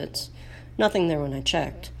closets. Nothing there when I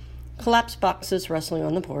checked. Collapsed boxes rustling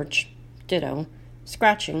on the porch. Ditto.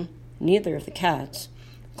 Scratching. Neither of the cats.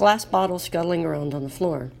 Glass bottles scuttling around on the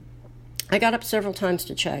floor. I got up several times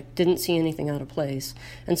to check, didn't see anything out of place,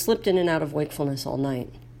 and slipped in and out of wakefulness all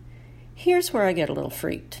night. Here's where I get a little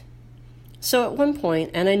freaked. So at one point,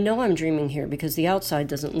 and I know I'm dreaming here because the outside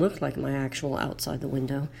doesn't look like my actual outside the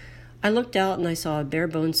window, I looked out and I saw a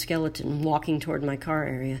bare-boned skeleton walking toward my car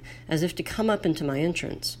area, as if to come up into my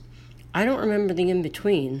entrance. I don't remember the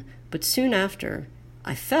in-between, but soon after,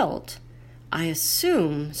 I felt, I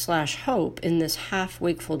assume/hope in this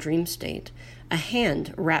half-wakeful dream state, a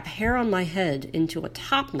hand wrap hair on my head into a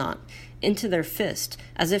top knot into their fist,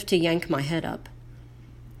 as if to yank my head up.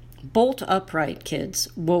 Bolt upright, kids.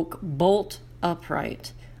 Woke bolt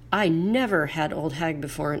upright. I never had old hag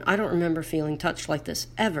before, and I don't remember feeling touched like this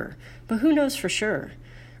ever, but who knows for sure.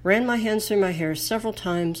 Ran my hands through my hair several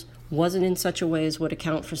times, wasn't in such a way as would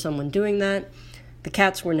account for someone doing that. The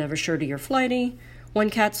cats were never shirty or flighty.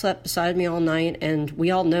 One cat slept beside me all night, and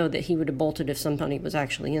we all know that he would have bolted if somebody was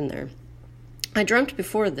actually in there. I dreamt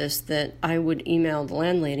before this that I would email the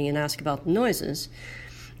landlady and ask about the noises,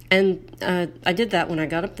 and I did that when I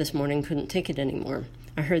got up this morning, couldn't take it anymore.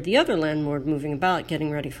 I heard the other landlord moving about,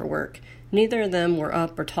 getting ready for work. Neither of them were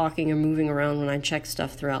up or talking or moving around when I checked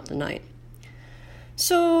stuff throughout the night.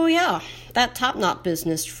 So, yeah, that top knot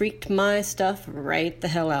business freaked my stuff right the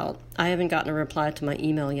hell out. I haven't gotten a reply to my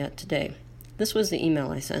email yet today. This was the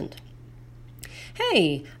email I sent.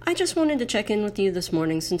 Hey, I just wanted to check in with you this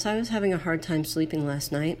morning since I was having a hard time sleeping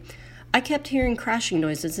last night. I kept hearing crashing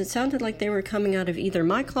noises. It sounded like they were coming out of either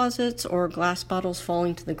my closets or glass bottles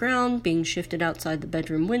falling to the ground, being shifted outside the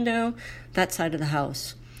bedroom window, that side of the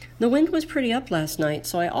house. The wind was pretty up last night,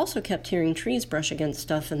 so I also kept hearing trees brush against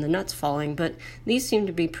stuff and the nuts falling, but these seemed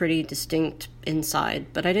to be pretty distinct inside,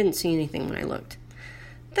 but I didn't see anything when I looked.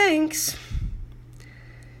 Thanks.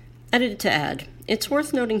 Edited to add, it's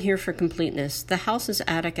worth noting here for completeness, the house's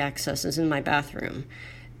attic access is in my bathroom,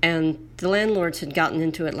 and the landlords had gotten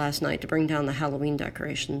into it last night to bring down the Halloween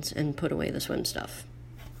decorations and put away the swim stuff.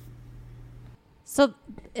 So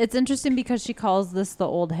it's interesting because she calls this the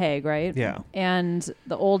old hag, right? Yeah. And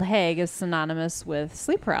the old hag is synonymous with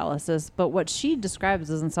sleep paralysis, but what she describes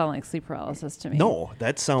doesn't sound like sleep paralysis to me. No,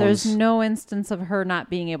 that sounds... There's no instance of her not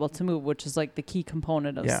being able to move, which is like the key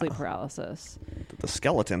component of Yeah. sleep paralysis. The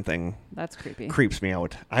skeleton thing That's creepy. creeps me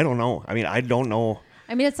out. I don't know. I mean, I don't know.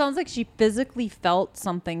 I mean, it sounds like she physically felt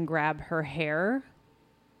something grab her hair.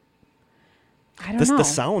 I don't know. The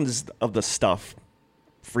sounds of the stuff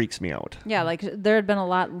freaks me out. Yeah, like there had been a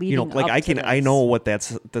lot leading. You know, like up to I this. know what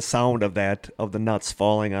that's the sound of the nuts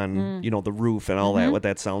falling on, the roof and all that, what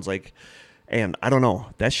that sounds like. And I don't know.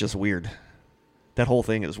 That's just weird. That whole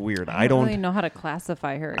thing is weird. I don't really know how to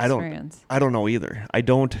classify her experience. I don't know either.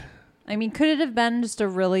 I mean, could it have been just a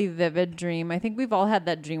really vivid dream? I think we've all had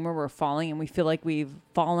that dream where we're falling and we feel like we've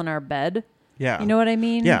fallen our bed. Yeah. You know what I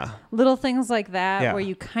mean? Yeah. Little things like that Yeah. where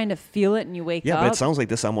you kind of feel it and you wake up. Yeah, but it sounds like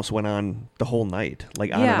this almost went on the whole night,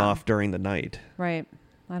 like on and off during the night. Right.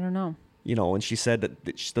 I don't know. You know, and she said that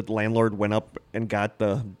the landlord went up and got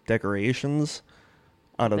the decorations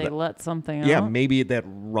out of They let something out. Yeah, maybe that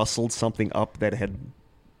rustled something up that had,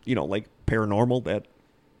 like paranormal that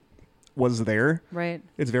was there. Right.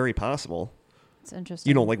 It's very possible. It's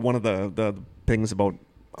interesting. Like one of the things about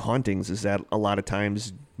hauntings is that a lot of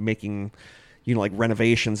times making, like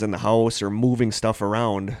renovations in the house or moving stuff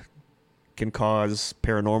around can cause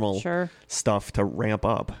paranormal stuff to ramp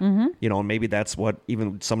up. Mm-hmm. Maybe that's what,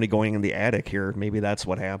 even somebody going in the attic here, maybe that's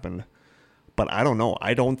what happened. But I don't know.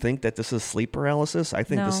 I don't think that this is sleep paralysis. I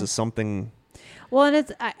think this is something. Well, and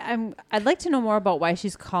it's I'd like to know more about why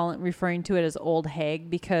she's referring to it as old hag,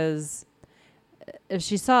 because if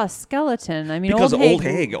she saw a skeleton, I mean, because old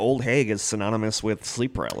hag is synonymous with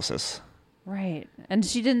sleep paralysis. Right. And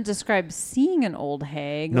she didn't describe seeing an old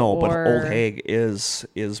hag. No, but old hag is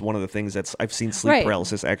one of the things that's I've seen sleep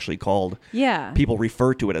paralysis actually called. Yeah. People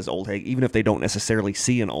refer to it as old hag, even if they don't necessarily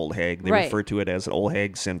see an old hag. They refer to it as an old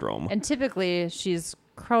hag syndrome. And typically she's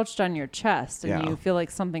crouched on your chest and you feel like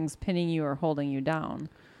something's pinning you or holding you down.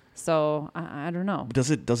 So I don't know. Does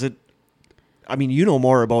it? I mean, you know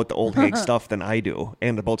more about the old hag stuff than I do,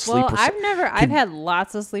 and about sleep. Well, I've had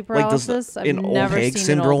lots of sleep paralysis. Like, I've never old hag seen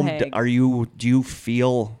syndrome, an old hag. Do you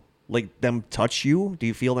feel like them touch you? Do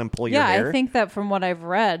you feel them pull your hair? Yeah, I think that from what I've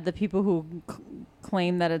read, the people who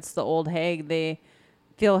claim that it's the old hag, they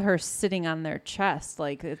feel her sitting on their chest,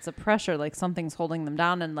 like it's a pressure, like something's holding them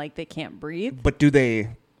down, and like they can't breathe. But do they?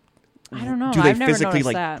 I don't know. Do they I've never physically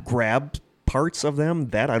noticed that. grab parts of them?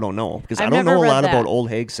 That I don't know, because I I've don't know never a read lot that. about old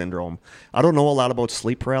hag syndrome. I don't know a lot about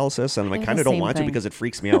sleep paralysis, and I They're kind the of don't same want to thing. because it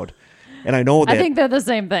freaks me out. And I know that I think they're the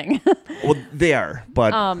same thing. well, they are,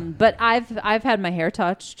 but But I've had my hair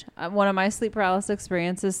touched. One of my sleep paralysis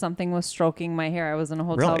experiences, something was stroking my hair. I was in a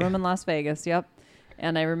hotel Really? room in Las Vegas. Yep.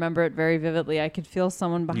 And I remember it very vividly. I could feel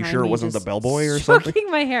someone behind me. You sure it wasn't the just bellboy or stroking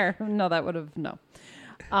something? my hair. No, that would have no.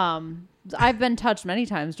 I've been touched many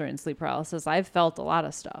times during sleep paralysis. I've felt a lot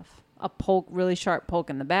of stuff. A poke, really sharp poke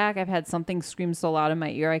in the back. I've had something scream so loud in my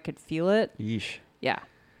ear I could feel it. Yeesh. Yeah.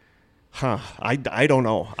 Huh. I don't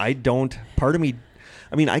know. I don't. Part of me,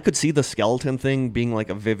 I mean, I could see the skeleton thing being like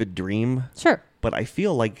a vivid dream, Sure. but I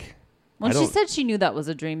feel like. Well, she said she knew that was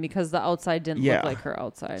a dream because the outside didn't look like her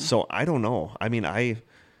outside. So I don't know. I mean,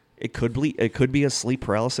 it could be a sleep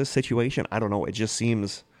paralysis situation. I don't know. It just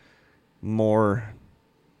seems more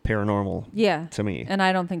paranormal to me. And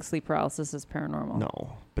I don't think sleep paralysis is paranormal.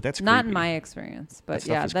 No, but that's not creepy. in my experience. But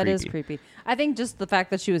That stuff is is creepy. I think just the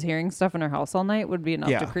fact that she was hearing stuff in her house all night would be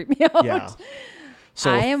enough to creep me out. Yeah.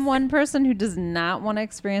 So I am one person who does not want to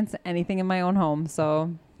experience anything in my own home.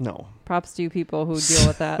 So no. Props to you people who deal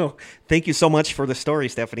with that. Thank you so much for the story,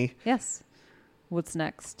 Stephanie. Yes. What's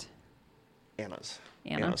next? Anna's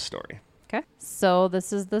story. Okay. So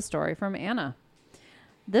this is the story from Anna.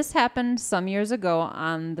 This happened some years ago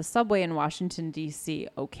on the subway in Washington, D.C.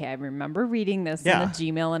 Okay, I remember reading this in the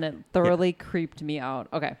Gmail, and it thoroughly creeped me out.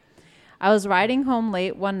 Okay. I was riding home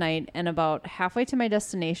late one night, and about halfway to my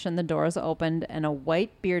destination, the doors opened, and a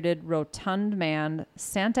white-bearded, rotund man,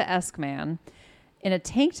 Santa-esque man, in a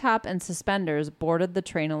tank top and suspenders, boarded the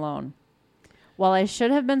train alone. While I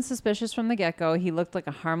should have been suspicious from the get-go, he looked like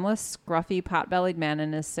a harmless, scruffy, pot-bellied man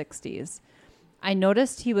in his 60s. I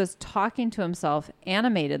noticed he was talking to himself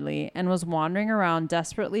animatedly and was wandering around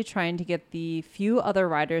desperately trying to get the few other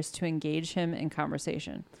riders to engage him in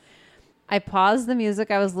conversation. I paused the music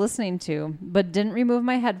I was listening to, but didn't remove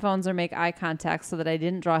my headphones or make eye contact so that I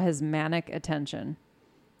didn't draw his manic attention.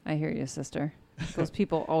 I hear you, sister. Those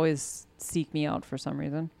people always seek me out for some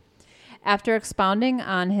reason. After expounding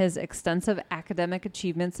on his extensive academic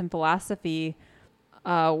achievements in philosophy,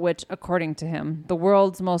 which, according to him, the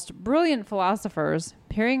world's most brilliant philosophers,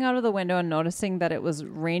 peering out of the window and noticing that it was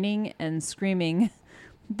raining and screaming,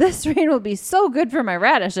 "This rain will be so good for my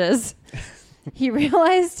radishes," he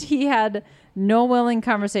realized he had no willing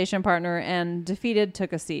conversation partner and, defeated,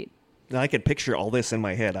 took a seat. Now, I could picture all this in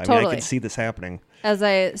my head. I mean, I could see this happening. As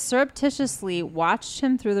I surreptitiously watched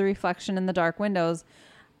him through the reflection in the dark windows,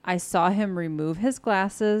 I saw him remove his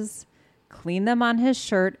glasses, clean them on his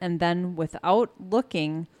shirt, and then, without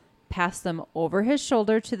looking, passed them over his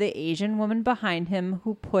shoulder to the Asian woman behind him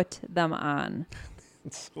who put them on.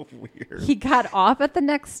 It's so weird. He got off at the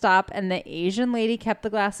next stop, and the Asian lady kept the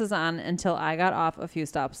glasses on until I got off a few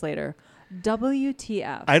stops later.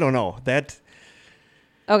 WTF. I don't know.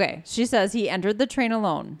 Okay, she says he entered the train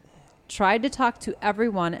alone, tried to talk to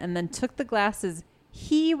everyone, and then took the glasses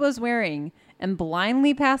he was wearing and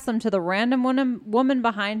blindly passed them to the random woman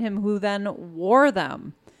behind him who then wore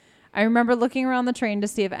them. I remember looking around the train to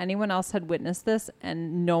see if anyone else had witnessed this,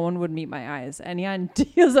 and no one would meet my eyes. Any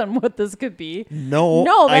ideas on what this could be? No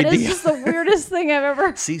that idea. is just the weirdest thing I've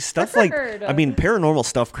ever See, stuff heard. paranormal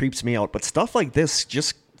stuff creeps me out, but stuff like this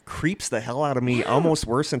just creeps the hell out of me, almost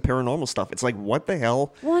worse than paranormal stuff. It's like, what the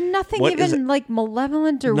hell? Well, nothing What is even like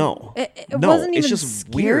malevolent or No. It No, wasn't it's even just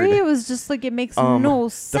scary. weird. It was just like it makes no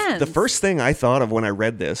sense. The first thing I thought of when I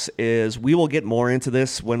read this is we will get more into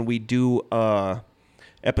this when we do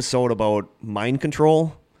episode about mind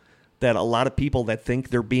control, that a lot of people that think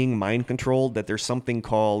they're being mind controlled, that there's something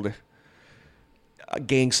called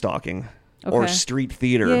gang stalking or Okay. street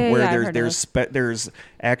theater, Yeah, where I heard of there's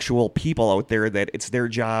actual people out there that it's their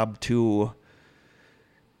job to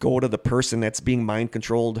go to the person that's being mind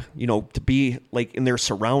controlled, to be like in their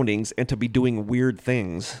surroundings and to be doing weird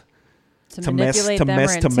things. to manipulate them or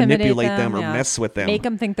manipulate intimidate them or yeah. mess with them. Make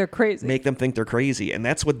them think they're crazy. Make them think they're crazy. And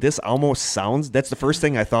that's what this almost sounds. That's the first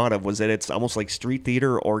thing I thought of, was that it's almost like street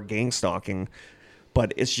theater or gang stalking.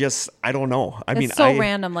 But it's just, I don't know. It's so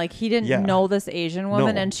random. Like, he didn't know this Asian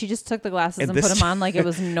woman, No. and she just took the glasses and this- put them on like it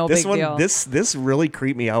was no this big deal. This really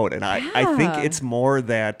creeped me out. And I think Yeah. it's more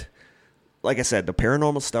that, like I said, the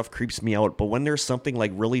paranormal stuff creeps me out. But when there's something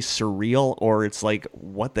like really surreal, or it's like,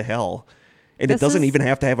 what the hell? And it This doesn't is- even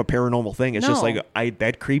have to have a paranormal thing. It's just No. like,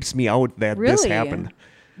 that creeps me out that really? this happened.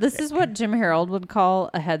 This is what Jim Harold would call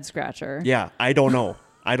a head scratcher. Yeah, I don't know.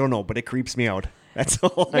 But it creeps me out. That's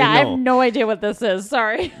all Yeah, I I know. have no idea what this is.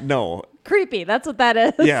 Sorry. No. Creepy. That's what that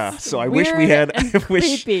is. Yeah, so I wish we Weird had. and I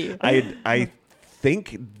wish creepy. I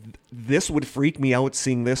think this would freak me out,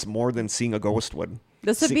 seeing this more than seeing a ghost would.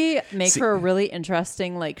 This would make see- for a really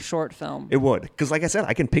interesting like short film. It would, because like I said,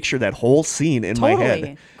 I can picture that whole scene in my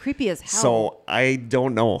head. Creepy as hell. So I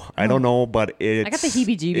don't know. I don't know, but it's. I got the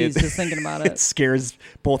heebie-jeebies just thinking about It it. scares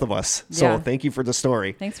both of us. So Yeah. thank you for the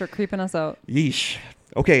story. Thanks for creeping us out. Yeesh.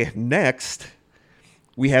 Okay, next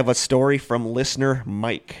we have a story from listener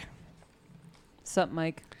Mike. Sup,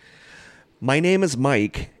 Mike? My name is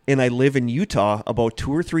Mike, and I live in Utah, about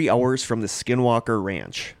 2 or 3 hours from the Skinwalker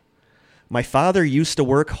Ranch. My father used to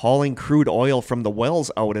work hauling crude oil from the wells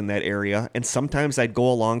out in that area, and sometimes I'd go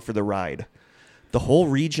along for the ride. The whole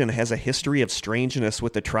region has a history of strangeness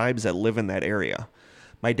with the tribes that live in that area.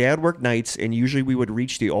 My dad worked nights, and usually we would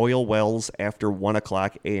reach the oil wells after 1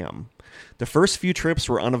 o'clock a.m. The first few trips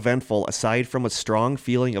were uneventful, aside from a strong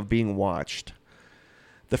feeling of being watched.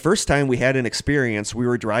 The first time we had an experience, we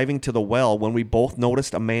were driving to the well when we both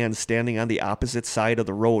noticed a man standing on the opposite side of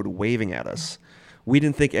the road waving at us. We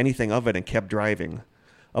didn't think anything of it and kept driving.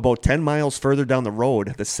 About 10 miles further down the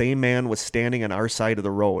road, the same man was standing on our side of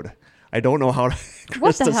the road. I don't know how to...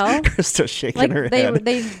 What the hell? Krista's shaking Like her they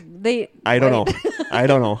head. I don't know. I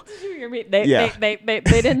don't know. Did you hear me? They Yeah. they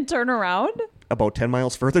didn't turn around. About 10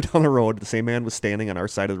 miles further down the road, the same man was standing on our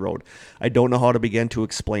side of the road. I don't know how to begin to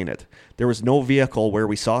explain it. There was no vehicle where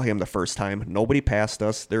we saw him the first time. Nobody passed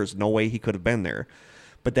us. There's no way he could have been there.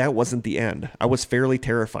 But that wasn't the end. I was fairly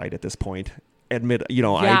terrified at this point. I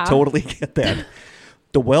Yeah. totally get that.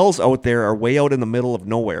 The wells out there are way out in the middle of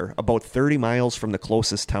nowhere, about 30 miles from the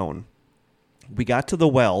closest town. We got to the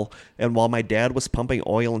well, and while my dad was pumping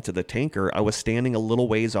oil into the tanker, I was standing a little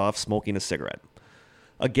ways off smoking a cigarette.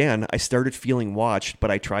 Again, I started feeling watched,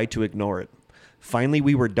 but I tried to ignore it. Finally,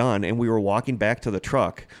 we were done, and we were walking back to the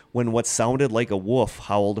truck when what sounded like a wolf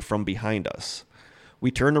howled from behind us.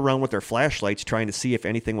 We turned around with our flashlights trying to see if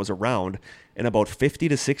anything was around, and about 50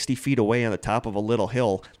 to 60 feet away on the top of a little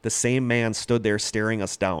hill, the same man stood there staring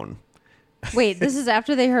us down. Wait, this is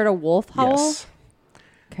after they heard a wolf howl? Yes.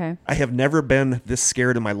 Okay. I have never been this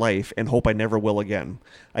scared in my life and hope I never will again.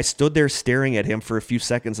 I stood there staring at him for a few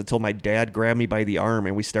seconds until my dad grabbed me by the arm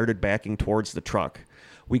and we started backing towards the truck.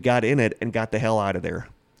 We got in it and got the hell out of there.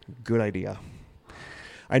 Good idea.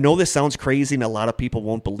 I know this sounds crazy and a lot of people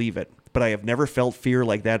won't believe it, but I have never felt fear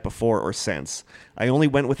like that before or since. I only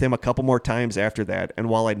went with him a couple more times after that, and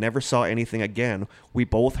while I never saw anything again, we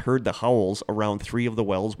both heard the howls around 3 of the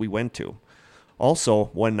wells we went to. Also,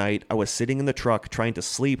 one night, I was sitting in the truck trying to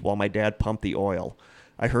sleep while my dad pumped the oil.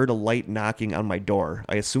 I heard a light knocking on my door.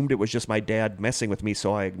 I assumed it was just my dad messing with me,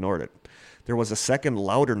 so I ignored it. There was a second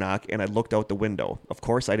louder knock, and I looked out the window. Of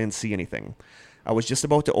course, I didn't see anything. I was just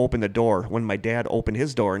about to open the door when my dad opened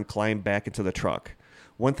his door and climbed back into the truck.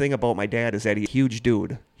 One thing about my dad is that he's a huge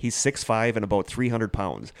dude. He's 6'5" and about 300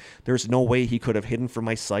 pounds. There's no way he could have hidden from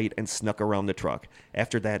my sight and snuck around the truck.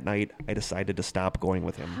 After that night, I decided to stop going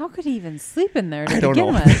with him. How could he even sleep in there to I don't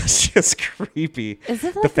begin know. with? It's just creepy. Is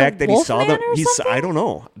it like the fact a that he wolf saw man or something? I don't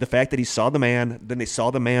know. The fact that he saw the man, then they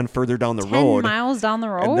saw the man further down the 10 road. miles down the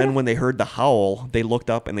road? And then when they heard the howl, they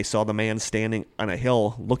looked up and they saw the man standing on a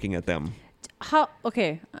hill looking at them.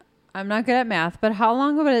 Okay, I'm not good at math, but how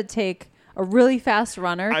long would it take a really fast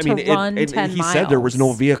runner run 10 miles? He said there was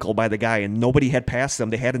no vehicle by the guy and nobody had passed them.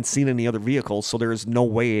 They hadn't seen any other vehicles, so there is no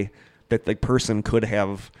way that the person could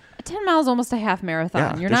have. 10 miles, almost a half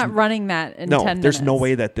marathon. Yeah, You're not running that in 10 minutes. There's no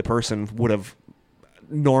way that the person would have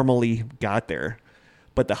normally got there.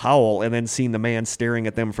 But the howl and then seeing the man staring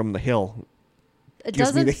at them from the hill. It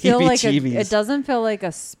gives me doesn't the feel like heebie-jeebies. it doesn't feel like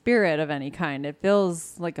a spirit of any kind. It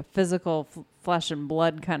feels like a physical flesh and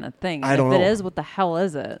blood kind of thing. I don't If know. it is, what the hell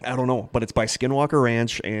is it? I don't know, but it's by Skinwalker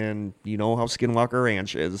Ranch, and you know how Skinwalker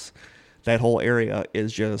Ranch is. That whole area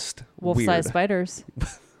is just Wolf-sized weird. spiders.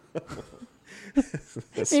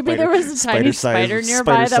 Maybe Spider- there was a tiny spider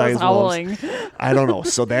nearby that was spider-sized howling. wolves. I don't know.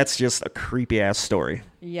 So that's just a creepy ass story.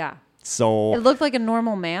 Yeah. So It looked like a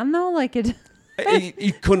normal man though, like it.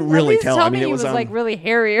 you couldn't At really least tell. Tell I mean, me it he was on, like really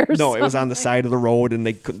hairy or something. no, it was on the side of the road, and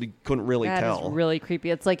they couldn't really That tell. is really creepy.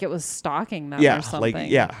 It's like it was stalking them or yeah, something. like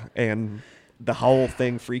yeah, and the howl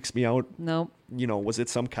thing freaks me out. Nope. You know, was it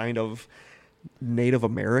some kind of Native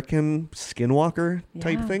American skinwalker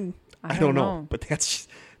type Yeah, thing? I don't don't know, know. but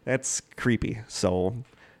that's creepy. So,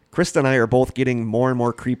 Krista and I are both getting more and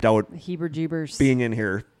more creeped out Heber-jeebers. being in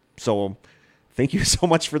here. So, thank you so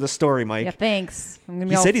much for the story, Mike. Yeah, thanks. I'm gonna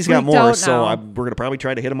be He all said he's got freaked more, out so now. we're gonna probably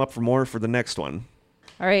try to hit him up for more for the next one.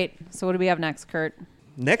 All right. So what do we have next, Kurt?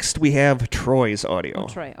 Next, we have Troy's audio. Oh,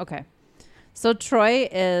 Troy. Okay. So Troy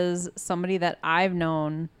is somebody that I've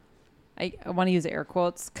known. I want to use air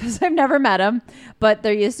quotes because I've never met him, but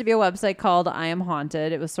there used to be a website called I Am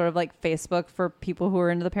Haunted. It was sort of like Facebook for people who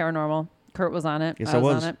were into the paranormal. Kurt was on it. Yes, I I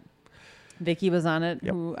was was. on it. Vicky was on it.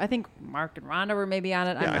 Yep. Who I think Mark and Rhonda were maybe on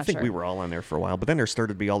it. I'm Yeah, not I think sure. we were all on there for a while, but then there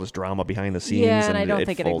started to be all this drama behind the scenes. Yeah, and I don't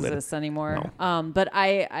think it folded. exists anymore. No. But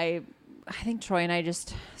I think Troy and I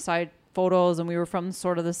just saw photos, and we were from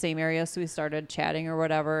sort of the same area, so we started chatting or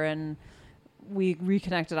whatever, and we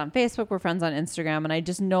reconnected on Facebook. We're friends on Instagram, and I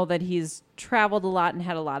just know that he's traveled a lot and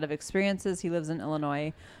had a lot of experiences. He lives in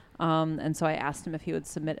Illinois. And so I asked him if he would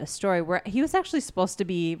submit a story where he was actually supposed to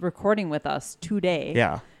be recording with us today.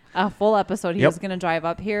 Yeah. A full episode. He Yep. was going to drive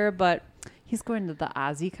up here, but he's going to the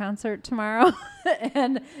Ozzy concert tomorrow.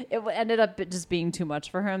 And it ended up just being too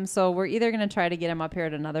much for him. So we're either going to try to get him up here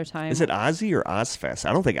at another time. Is it Ozzy or Ozfest?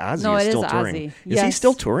 I don't think Ozzy No, is it is still touring. Ozzy. Is he Yes.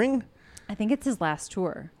 still touring? I think it's his last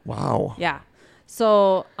tour. Wow. Yeah.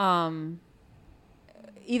 So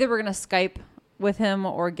either we're going to Skype with him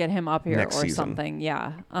or get him up here Next or season. something.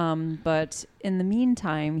 Yeah. But in the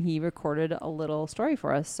meantime, he recorded a little story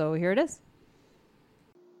for us. So here it is.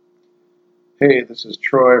 Hey, this is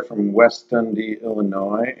Troy from West Dundee,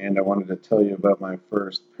 Illinois, and I wanted to tell you about my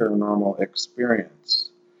first paranormal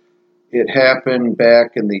experience. It happened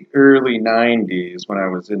back in the early 90s when I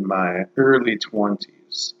was in my early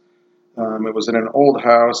 20s. It was in an old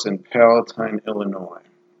house in Palatine, Illinois.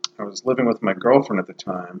 I was living with my girlfriend at the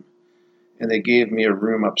time, and they gave me a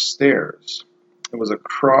room upstairs. It was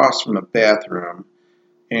across from a bathroom,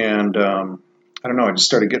 and I don't know, I just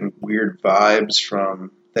started getting weird vibes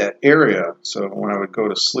from that area. So when I would go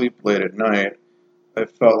to sleep late at night, I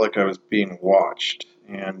felt like I was being watched.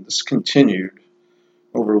 And this continued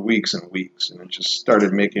over weeks and weeks, and it just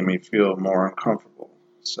started making me feel more uncomfortable.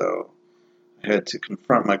 So I had to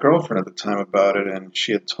confront my girlfriend at the time about it, and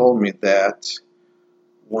she had told me that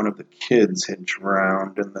one of the kids had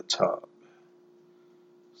drowned in the tub.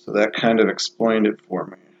 So that kind of explained it for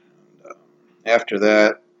me. And after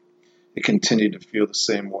that, it continued to feel the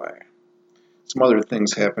same way. Some other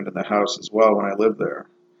things happened in the house as well when I lived there.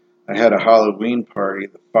 I had a Halloween party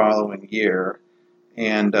the following year,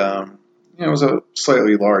 and it was a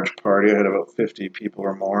slightly large party. I had about 50 people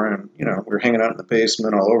or more, and we were hanging out in the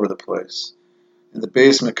basement all over the place. And the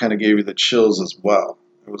basement kind of gave you the chills as well.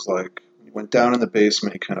 It was like when you went down in the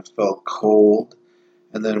basement, you kind of felt cold,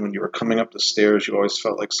 and then when you were coming up the stairs, you always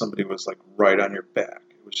felt like somebody was like right on your back.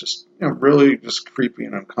 It was just really just creepy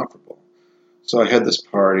and uncomfortable. So I had this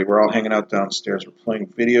party. We're all hanging out downstairs. We're playing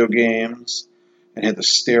video games and had the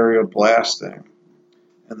stereo blasting.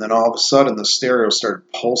 And then all of a sudden, the stereo started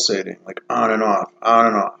pulsating, like on and off, on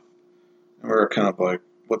and off. And we were kind of like,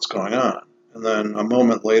 what's going on? And then a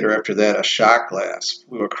moment later after that, a shot glass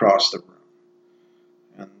flew across the room.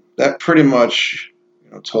 And that pretty much,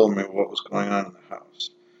 told me what was going on in the house.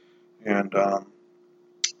 And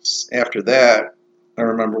after that, I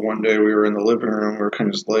remember one day we were in the living room, we were kind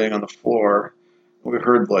of just laying on the floor, and we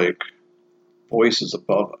heard like voices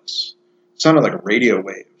above us. It sounded like radio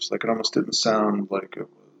waves. Like it almost didn't sound like it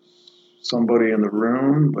was somebody in the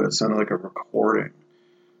room, but it sounded like a recording.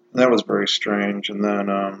 And that was very strange. And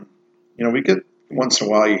then, we get, once in a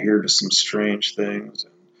while you hear just some strange things.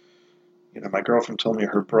 And, my girlfriend told me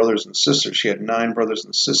her brothers and sisters, she had 9 brothers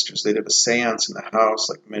and sisters. They did a seance in the house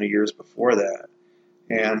like many years before that.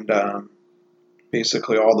 And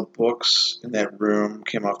basically all the books in that room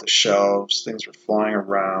came off the shelves. Things were flying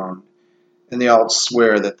around. And they all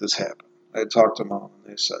swear that this happened. I had talked to Mom,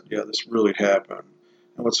 and they said, yeah, this really happened.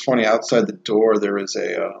 And what's funny, outside the door there is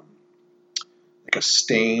a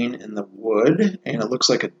stain in the wood, and it looks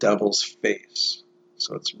like a devil's face.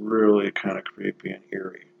 So it's really kind of creepy and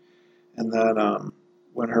eerie. And then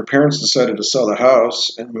when her parents decided to sell the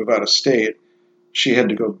house and move out of state, she had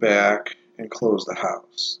to go back and close the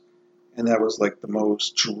house. And that was like the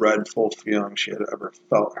most dreadful feeling she had ever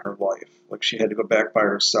felt in her life. Like she had to go back by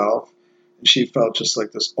herself, and she felt just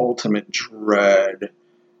like this ultimate dread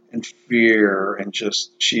and fear, and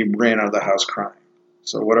just she ran out of the house crying.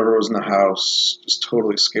 So whatever was in the house just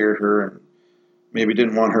totally scared her and maybe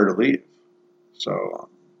didn't want her to leave. So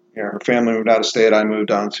her family moved out of state. I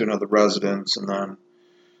moved on to another residence, and then,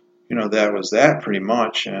 that was that pretty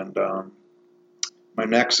much. And my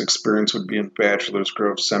next experience would be in Bachelor's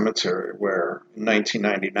Grove Cemetery, where in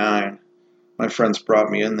 1999, my friends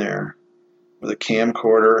brought me in there with a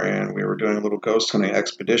camcorder, and we were doing a little ghost hunting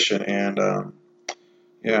expedition. And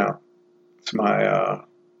to my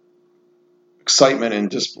excitement and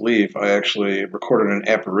disbelief, I actually recorded an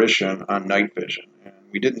apparition on night vision. And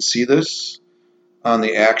we didn't see this on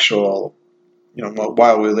the actual,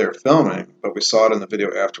 while we were there filming, but we saw it in the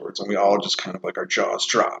video afterwards, and we all just kind of like our jaws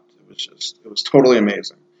dropped. It was totally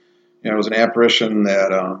amazing. It was an apparition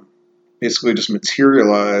that basically just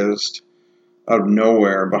materialized out of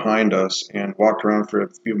nowhere behind us and walked around for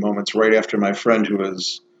a few moments right after my friend, he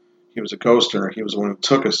was a ghost hunter, he was the one who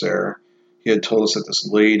took us there. He had told us that this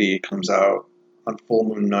lady comes out on full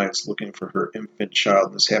moon nights looking for her infant child,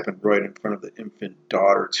 and this happened right in front of the infant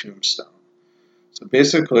daughter tombstone. So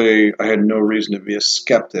basically, I had no reason to be a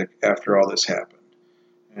skeptic after all this happened.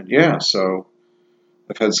 And so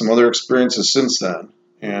I've had some other experiences since then,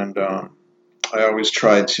 and I always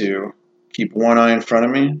try to keep one eye in front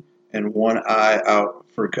of me and one eye out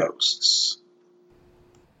for ghosts.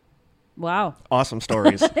 Wow. Awesome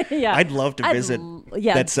stories. Yeah. I'd love to visit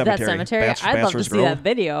that cemetery. I'd love to see that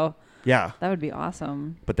video. Yeah. That would be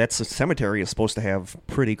awesome. But that cemetery is supposed to have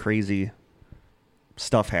pretty crazy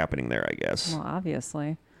stuff happening there, I guess. Well,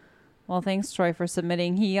 obviously. Well, thanks, Troy, for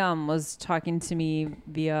submitting. He was talking to me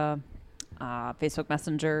via Facebook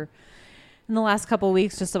Messenger in the last couple of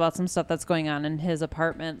weeks just about some stuff that's going on in his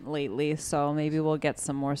apartment lately. So maybe we'll get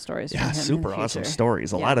some more stories from him. Yeah, super awesome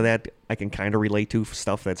stories. A lot of that I can kind of relate to,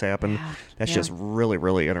 stuff that's happened. That's just really,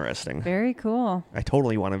 really interesting. Very cool. I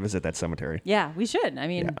totally want to visit that cemetery. Yeah, we should. I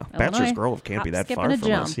mean, Bachelor's Grove can't be that far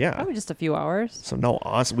from us. Yeah. Probably just a few hours. So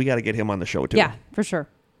awesome. We got to get him on the show too. Yeah, for sure.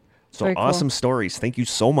 So awesome stories. Thank you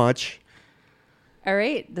so much. All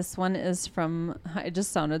right. This one is from, it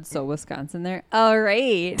just sounded so Wisconsin there. All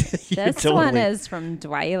right. This one is from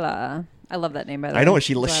Dwyla. I love that name, by the way. I know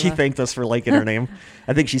she thanked us for liking her name.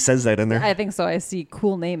 I think she says that in there. I think so. I see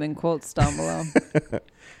cool name in quotes down below.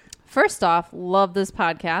 First off, love this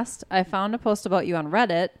podcast. I found a post about you on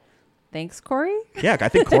Reddit. Thanks, Corey. Yeah, I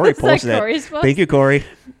think Corey posted that. Thank you, Corey.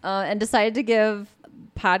 And decided to give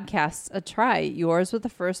podcasts a try. Yours was the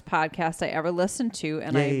first podcast I ever listened to,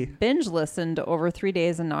 and I binge listened over 3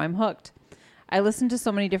 days, and now I'm hooked. I listen to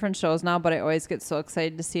so many different shows now, but I always get so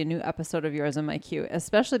excited to see a new episode of yours in my queue,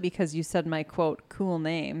 especially because you said my, quote, cool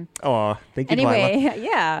name. Oh, thank you, Anyway,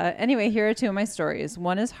 Anyway, here are 2 of my stories.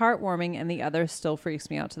 One is heartwarming, and the other still freaks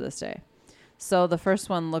me out to this day. So the first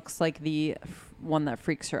one looks like the one that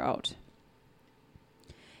freaks her out.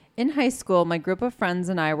 In high school, my group of friends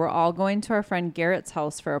and I were all going to our friend Garrett's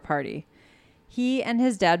house for a party. He and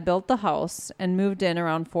his dad built the house and moved in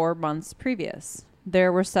around 4 months previous.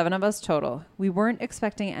 There were 7 of us total. We weren't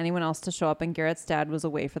expecting anyone else to show up, and Garrett's dad was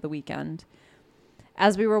away for the weekend.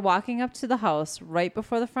 As we were walking up to the house, right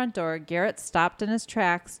before the front door, Garrett stopped in his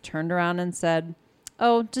tracks, turned around, and said,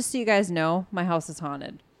 "Oh, just so you guys know, my house is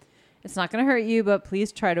haunted. It's not going to hurt you, but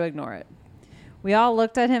please try to ignore it." We all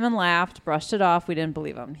looked at him and laughed, brushed it off. We didn't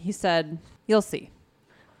believe him. He said, "You'll see."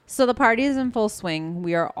 So the party is in full swing.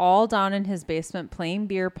 We are all down in his basement playing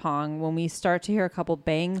beer pong when we start to hear a couple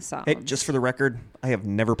bang sounds. Hey, just for the record, I have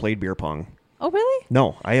never played beer pong. Oh, really?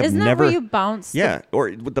 No, I have Isn't never. that where you bounce? Yeah,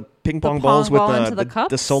 or with the ping the pong pong balls with ball into the the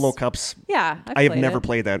cups? solo cups. Yeah. I have played never it.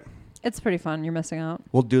 played that. It's pretty fun. You're missing out.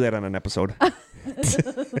 We'll do that on an episode.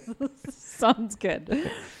 Sounds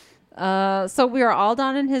good. So we are all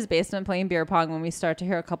down in his basement playing beer pong when we start to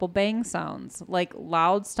hear a couple bang sounds, like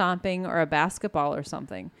loud stomping or a basketball or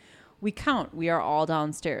something. We count. We are all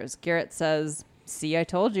downstairs. Garrett says, "See, I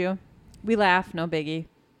told you." We laugh. No biggie.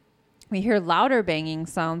 We hear louder banging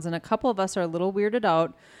sounds, and a couple of us are a little weirded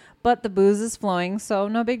out, but the booze is flowing, so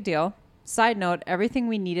no big deal. Side note, everything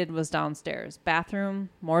we needed was downstairs. Bathroom,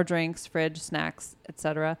 more drinks, fridge, snacks,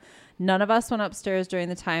 etc. None of us went upstairs during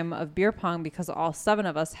the time of beer pong because all 7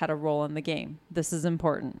 of us had a role in the game. This is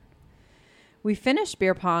important. We finish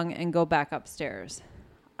beer pong and go back upstairs.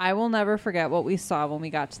 I will never forget what we saw when we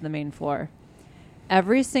got to the main floor.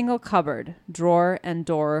 Every single cupboard, drawer, and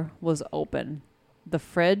door was open. The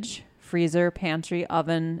fridge, freezer, pantry,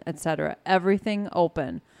 oven, etc. Everything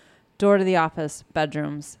open. Door to the office,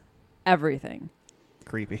 bedrooms, everything.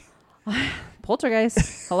 Creepy.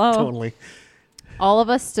 Poltergeist. Hello. Totally. All of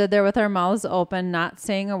us stood there with our mouths open, not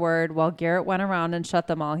saying a word, while Garrett went around and shut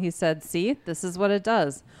them all. He said, "See, this is what it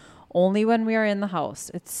does. Only when we are in the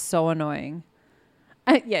house. It's so annoying."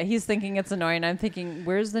 Yeah, he's thinking it's annoying. I'm thinking,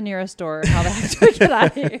 where's the nearest door? How the heck do we get out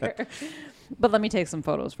of here? But let me take some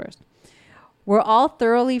photos first. We're all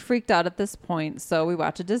thoroughly freaked out at this point, so we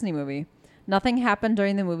watch a Disney movie. Nothing happened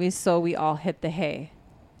during the movie, so we all hit the hay.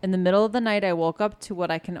 In the middle of the night, I woke up to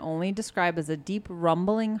what I can only describe as a deep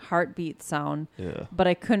rumbling heartbeat sound, but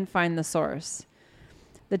I couldn't find the source.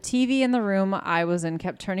 The TV in the room I was in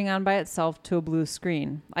kept turning on by itself to a blue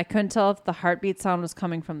screen. I couldn't tell if the heartbeat sound was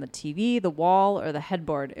coming from the TV, the wall, or the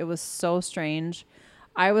headboard. It was so strange.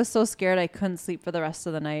 I was so scared I couldn't sleep for the rest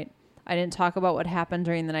of the night. I didn't talk about what happened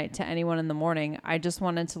during the night to anyone in the morning. I just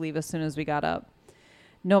wanted to leave as soon as we got up.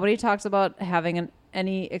 Nobody talked about having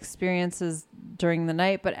any experiences during the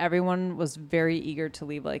night, but everyone was very eager to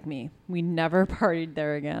leave like me. We never partied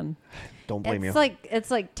there again. Don't blame you.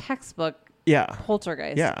 It's like textbook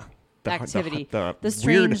poltergeist. Yeah. Activity. The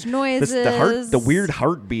strange weird, noises. The weird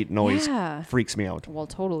heartbeat noise freaks me out. Well,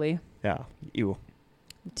 totally. Yeah. Ew.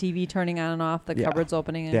 TV turning on and off, the cupboards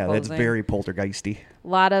opening and closing. Yeah, that's very poltergeisty. A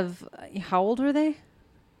lot of, how old were they?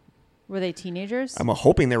 Were they teenagers? I'm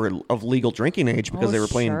hoping they were of legal drinking age because they were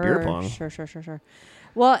playing beer pong. Sure.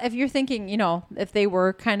 Well, if you're thinking, if they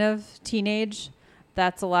were kind of teenage,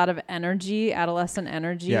 that's a lot of energy, adolescent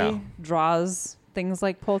energy draws things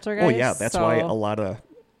like poltergeist. Oh, yeah. That's why a lot of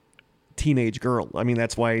teenage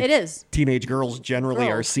that's why it is. Teenage girls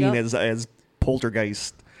generally are seen as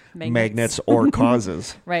poltergeist magnets or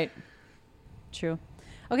causes. Right. True.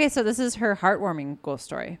 Okay, so this is her heartwarming ghost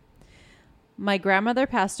story. My grandmother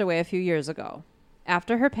passed away a few years ago.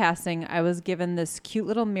 After her passing, I was given this cute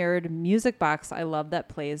little mirrored music box I love that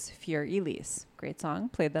plays Für Elise. Great song.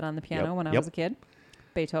 Played that on the piano when I was a kid.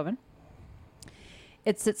 Beethoven.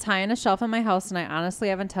 It sits high on a shelf in my house, and I honestly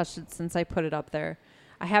haven't touched it since I put it up there.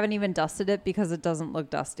 I haven't even dusted it because it doesn't look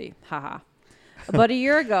dusty. Haha. About a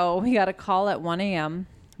year ago, we got a call at 1 a.m.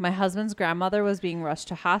 My husband's grandmother was being rushed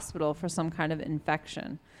to hospital for some kind of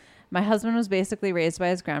infection. My husband was basically raised by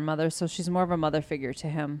his grandmother, so she's more of a mother figure to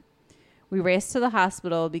him. We raced to the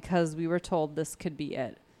hospital because we were told this could be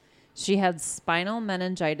it. She had spinal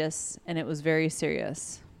meningitis, and it was very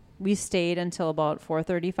serious. We stayed until about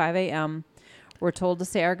 4:35 a.m. We're told to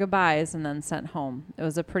say our goodbyes and then sent home. It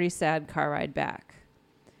was a pretty sad car ride back.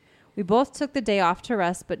 We both took the day off to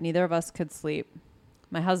rest, but neither of us could sleep.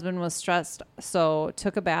 My husband was stressed, so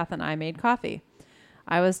took a bath and I made coffee.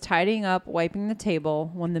 I was tidying up, wiping the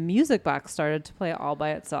table, when the music box started to play all by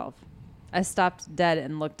itself. I stopped dead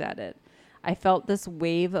and looked at it. I felt this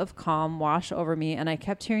wave of calm wash over me, and I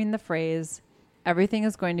kept hearing the phrase, "Everything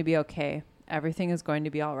is going to be okay. Everything is going to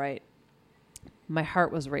be all right." My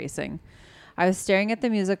heart was racing. I was staring at the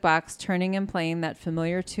music box, turning and playing that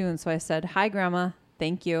familiar tune, so I said, "Hi, Grandma.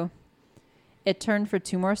 Thank you." It turned for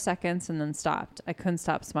 2 more seconds and then stopped. I couldn't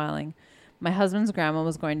stop smiling. My husband's grandma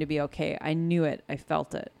was going to be okay. I knew it. I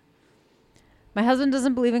felt it. My husband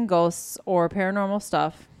doesn't believe in ghosts or paranormal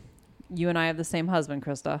stuff. You and I have the same husband,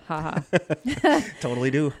 Krista. Haha.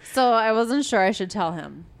 Totally do. So I wasn't sure I should tell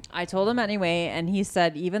him. I told him anyway, and he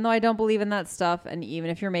said, even though I don't believe in that stuff, and even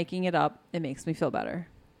if you're making it up, it makes me feel better.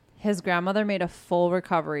 His grandmother made a full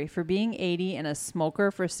recovery. For being 80 and a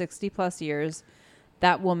smoker for 60 plus years,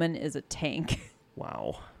 that woman is a tank.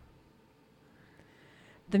 Wow.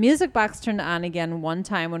 The music box turned on again one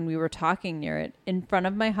time when we were talking near it, in front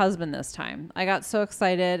of my husband this time. I got so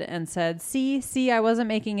excited and said, see, I wasn't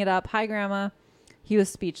making it up. Hi, Grandma. He was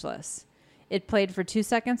speechless. It played for 2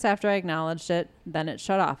 seconds after I acknowledged it. Then it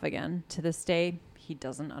shut off again. To this day, he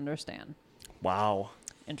doesn't understand. Wow.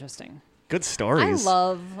 Interesting. Good stories. I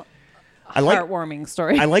love like- heartwarming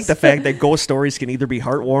stories. I like the fact that ghost stories can either be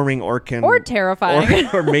heartwarming or can or terrifying.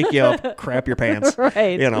 or make you crap your pants.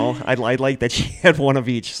 Right. You know, I like that she had one of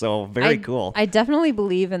each. So very cool. I definitely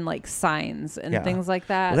believe in like signs and Yeah. things like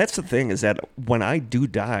that. Well, that's the thing, is that when I do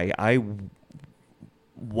die, I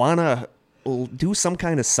want to do some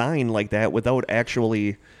kind of sign like that without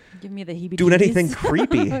actually Give me the heebie-jeebies. doing anything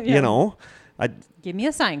creepy, Yeah. you know? Give me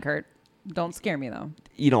a sign, Kurt. Don't scare me though.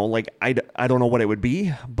 You know, like I don't know what it would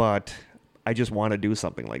be, but I just want to do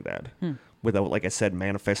something like that without, like I said,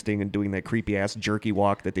 manifesting and doing that creepy ass jerky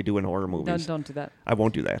walk that they do in horror movies. Don't do that. I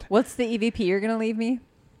won't do that. What's the EVP you're gonna leave me?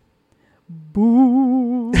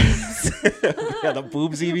 Boobs. Yeah, the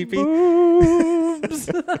boobs EVP. Boobs.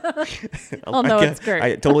 Oh no, it's Kurt.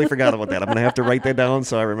 I totally forgot about that. I'm gonna have to write that down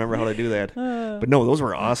so I remember how to do that. But no, those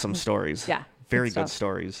were awesome stories. Yeah, very good good stuff.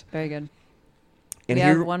 stories. Very good. And We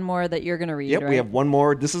here, have one more that you're gonna read. yep, right? we have one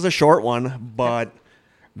more. This is a short one, but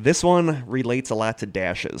this one relates a lot to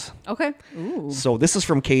dashes. Okay. Ooh. So this is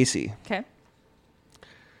from Casey. Okay.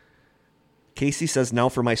 Casey says, now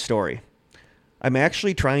for my story. I'm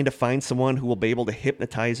actually trying to find someone who will be able to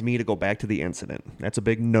hypnotize me to go back to the incident. That's a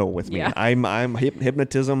big no with me. Yeah. I'm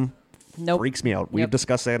hypnotism Nope. freaks me out. We've Yep.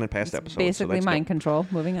 discussed that in past episodes. Basically, so that's mind no. control.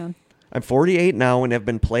 Moving on. I'm 48 now and have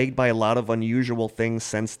been plagued by a lot of unusual things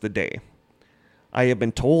since the day. I have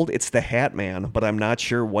been told it's the Hat Man, but I'm not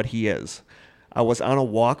sure what he is. I was on a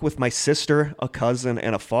walk with my sister, a cousin,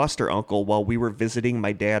 and a foster uncle while we were visiting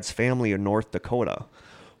my dad's family in North Dakota.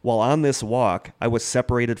 While on this walk, I was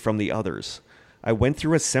separated from the others. I went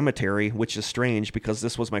through a cemetery, which is strange because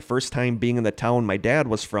this was my first time being in the town my dad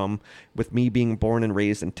was from, with me being born and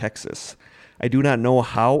raised in Texas. I do not know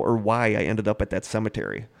how or why I ended up at that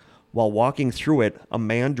cemetery. While walking through it, a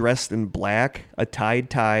man dressed in black, a tied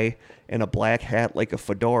tie, and a black hat like a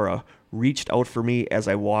fedora reached out for me as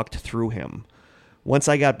I walked through him. Once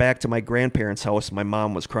I got back to my grandparents' house, my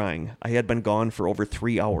mom was crying. I had been gone for over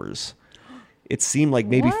 3 hours. It seemed like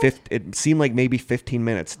maybe What? it seemed like maybe 15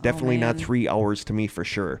 minutes. Definitely not man. 3 hours to me for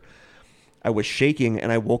sure. I was shaking and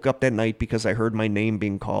I woke up that night because I heard my name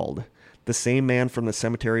being called. The same man from the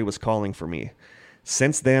cemetery was calling for me.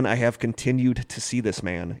 Since then, I have continued to see this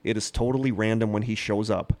man. It is totally random when he shows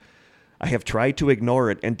up. I have tried to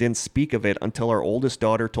ignore it and didn't speak of it until our oldest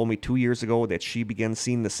daughter told me 2 years ago that she began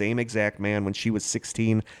seeing the same exact man when she was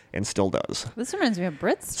 16 and still does. This reminds me of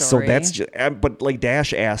Brit's So story. that's just, but like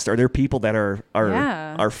Dash asked, are there people that are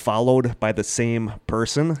Yeah. followed by the same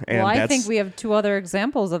person? And well, I that's, think we have two other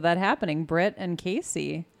examples of that happening: Brit and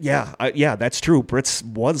Casey. yeah, that's true. Brit's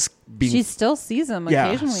was being She still sees him yeah.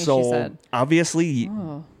 occasionally. So She said, obviously,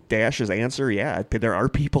 "Oh, Dash's answer, yeah, there are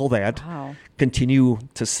people that wow." continue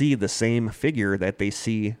to see the same figure that they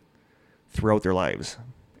see throughout their lives,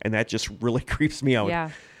 and that just really creeps me out. Yeah.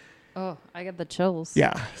 Oh, I get the chills.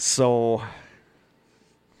 Yeah. So.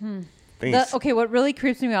 Thanks. Okay, what really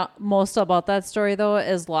creeps me out most about that story, though,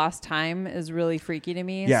 is lost time is really freaky to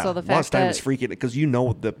me. Yeah, So the fact lost time that, is freaky because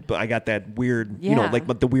I got that weird, you know, Yeah.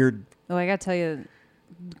 like the weird. Oh, I gotta tell you,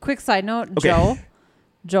 quick side note, Okay.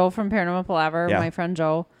 Joe from Paranormal Palaver, Yeah. my friend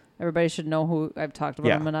Joe. Everybody should know who I've talked about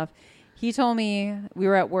Yeah. him enough. He told me we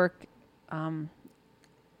were at work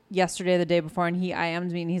yesterday, the day before, and he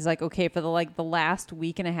IM'd me, and he's like, "Okay, for the last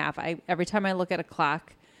week and a half, every time I look at a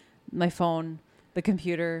clock, my phone, the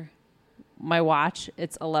computer, my watch,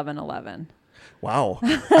 it's 11:11." Wow.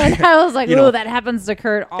 And I was like, You "Ooh, know, that happens to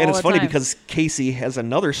Kurt all the time." And it's funny because Casey has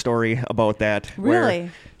another story about that. Where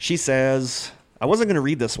Really? she says, I wasn't going to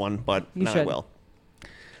read this one, but You now I should. will.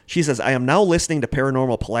 She says, I am now listening to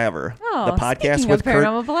Paranormal Palaver, Oh, the podcast speaking with of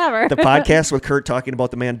Paranormal Palaver. the podcast with Kurt talking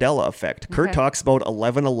about the Mandela effect. Kurt Okay. talks about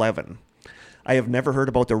 11:11. I have never heard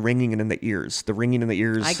about the ringing in the ears. The ringing in the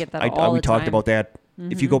ears. I get that all we the talked time. about that.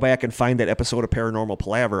 If you go back and find that episode of Paranormal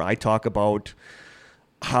Palaver, I talk about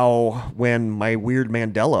how when my weird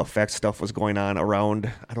Mandela effect stuff was going on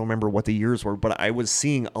around, I don't remember what the years were, but I was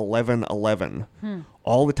seeing 11:11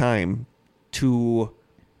 all the time to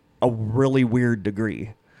a really weird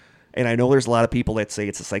degree. And I know there's a lot of people that say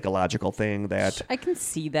it's a psychological thing that, I can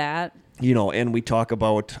see that. you know, and I talked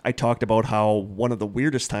about how one of the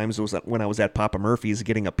weirdest times was when I was at Papa Murphy's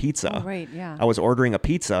getting a pizza. Oh, right, yeah. I was ordering a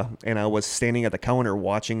pizza and I was standing at the counter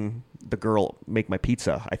watching the girl make my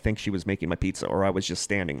pizza. I think she was making my pizza or I was just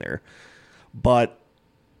standing there. But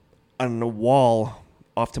on the wall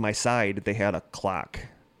off to my side, they had a clock,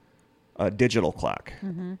 a digital clock.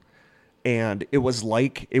 And it was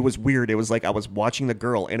weird. It was like I was watching the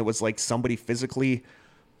girl and it was like somebody physically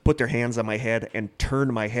put their hands on my head and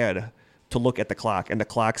turned my head to look at the clock, and the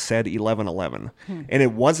clock said 11:11. And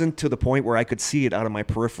it wasn't to the point where I could see it out of my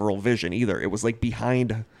peripheral vision either. It was like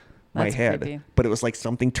behind my That's head, creepy. but it was like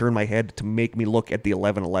something turned my head to make me look at the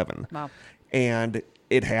 11:11. Wow. And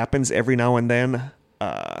it happens every now and then.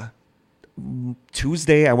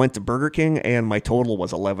 Tuesday, I went to Burger King, and my total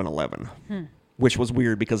was 11:11, which was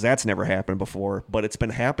weird because that's never happened before, but it's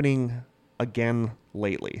been happening again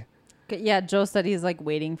lately. Yeah, Joe said he's like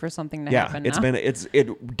waiting for something to Yeah, happen it's now.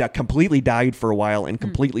 been completely died for a while and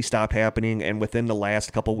completely stopped happening, and within the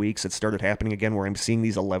last couple weeks it started happening again where I'm seeing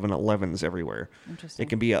these 11:11s everywhere. Interesting. It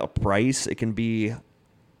can be a price, it can be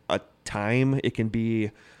a time, it can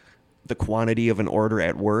be the quantity of an order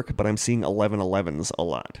at work, but I'm seeing 11:11s a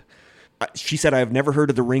lot. She said, I've never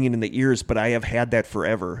heard of the ringing in the ears, but I have had that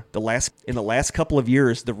forever. In the last couple of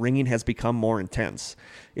years, the ringing has become more intense.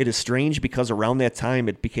 It is strange because around that time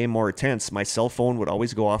it became more intense. My cell phone would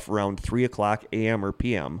always go off around 3 o'clock a.m. or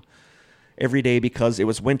p.m. every day because it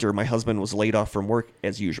was winter. My husband was laid off from work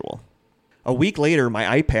as usual. A week later,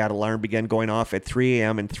 my iPad alarm began going off at 3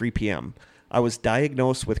 a.m. and 3 p.m. I was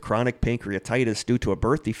diagnosed with chronic pancreatitis due to a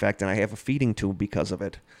birth defect, and I have a feeding tube because of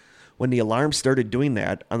it. When the alarm started doing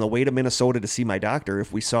that, on the way to Minnesota to see my doctor,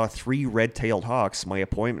 if we saw 3 red-tailed hawks, my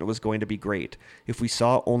appointment was going to be great. If we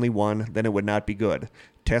saw only one, then it would not be good.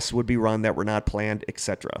 Tests would be run that were not planned,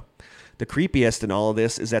 etc. The creepiest in all of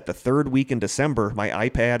this is that the 3rd week in December, my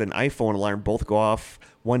iPad and iPhone alarm both go off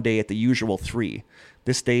one day at the usual 3.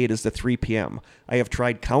 This day it is the 3 p.m. I have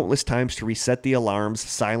tried countless times to reset the alarms,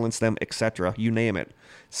 silence them, etc., you name it.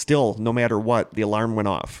 Still, no matter what, the alarm went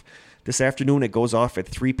off. This afternoon it goes off at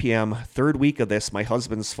 3 p.m. 3rd week of this, my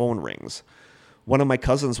husband's phone rings. One of my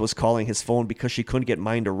cousins was calling his phone because she couldn't get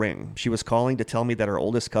mine to ring. She was calling to tell me that our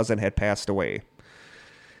oldest cousin had passed away.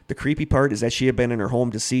 The creepy part is that she had been in her home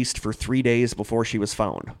deceased for 3 days before she was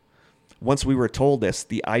found. Once we were told this,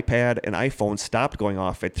 the iPad and iPhone stopped going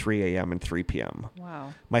off at 3 a.m. and 3 p.m.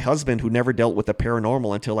 Wow. My husband, who never dealt with the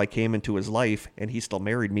paranormal until I came into his life, and he still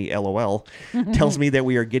married me, LOL, tells me that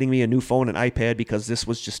we are getting me a new phone and iPad because this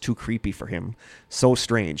was just too creepy for him. So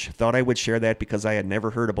strange. Thought I would share that because I had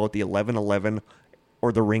never heard about the 11:11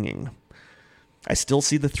 or the ringing. I still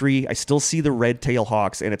see the 3. I still see the red tail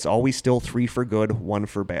hawks, and it's always still 3 for good, 1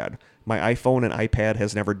 for bad. My iPhone and iPad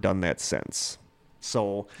has never done that since.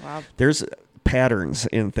 So Wow. there's patterns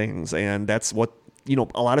in things, and that's what,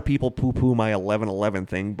 a lot of people poo-poo my 11:11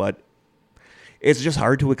 thing, but it's just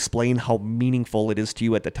hard to explain how meaningful it is to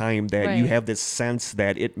you at the time that you Right. have this sense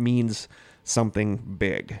that it means something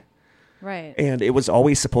big. Right. And it was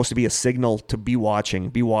always supposed to be a signal to be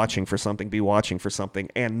watching for something,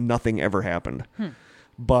 and nothing ever happened.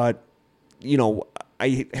 But,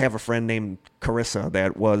 I have a friend named Carissa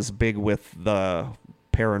that was big with the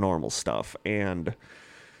paranormal stuff, and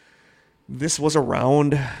this was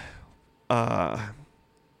around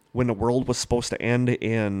when the world was supposed to end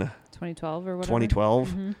in 2012 or whatever.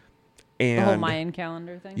 2012. The And whole Mayan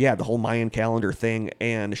calendar thing. yeah, the whole Mayan calendar thing,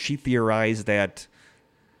 and she theorized that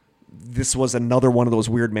this was another one of those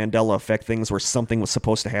weird Mandela effect things where something was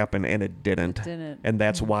supposed to happen and it didn't. It didn't. And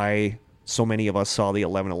that's why so many of us saw the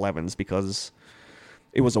 11:11s, because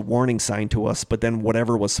it was a warning sign to us, but then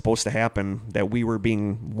whatever was supposed to happen that we were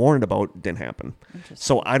being warned about didn't happen.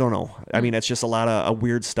 So I don't know. I mean, it's just a lot of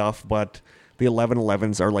weird stuff, but the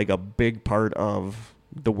 11:11s are like a big part of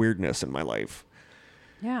the weirdness in my life.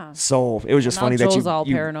 Yeah. So it was just Now funny that Joel's all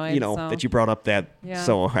paranoid, so- that you brought up that. Yeah.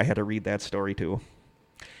 So I had to read that story too.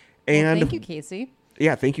 Well, And thank you, Casey.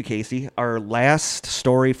 yeah, thank you, Casey. Our last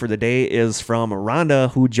story for the day is from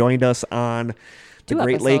Rhonda, who joined us on the 2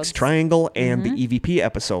 Great Lakes episodes. Triangle and the EVP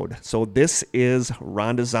episode. So this is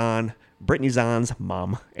Rhonda Zahn, Brittany Zahn's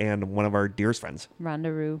mom, and one of our dearest friends,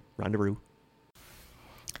 Rhonda Rue. Rhonda Rue.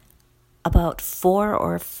 About 4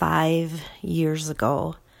 or 5 years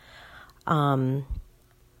ago, my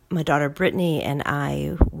daughter Brittany and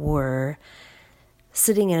I were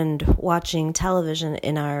sitting and watching television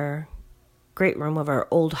in our great room of our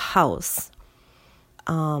old house.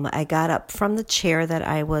 I got up from the chair that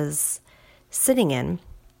I was sitting in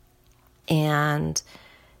and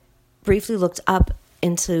briefly looked up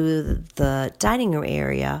into the dining room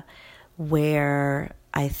area where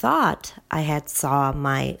I thought I had saw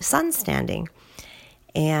my son standing.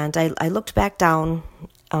 And I looked back down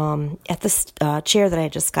at the chair that I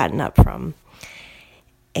had just gotten up from.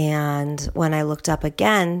 And when I looked up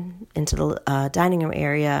again into the dining room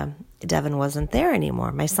area, Devin wasn't there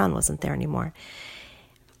anymore. My son wasn't there anymore.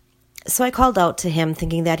 So I called out to him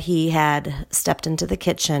thinking that he had stepped into the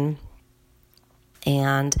kitchen.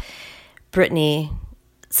 And Brittany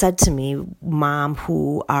said to me, "Mom,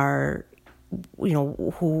 why are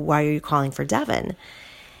you calling for Devin?"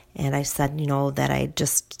 And I said, that I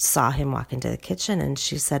just saw him walk into the kitchen. And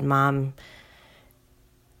she said, Mom,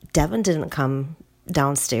 Devin didn't come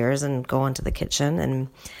downstairs and go into the kitchen. And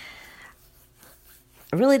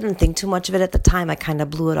I really didn't think too much of it at the time. I kind of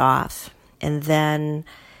blew it off. And then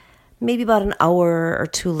maybe about an hour or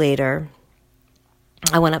two later,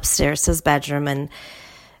 I went upstairs to his bedroom and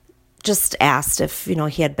just asked if,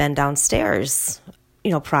 he had been downstairs,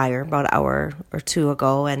 prior, about an hour or two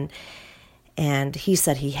ago. And he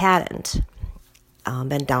said he hadn't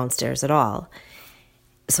been downstairs at all.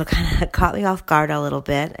 So it kind of caught me off guard a little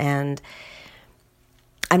bit. And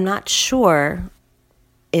I'm not sure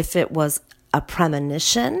if it was a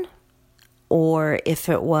premonition or if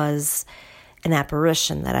it was an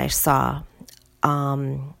apparition that I saw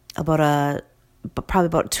probably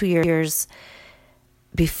about 2 years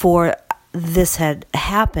before this had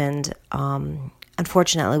happened.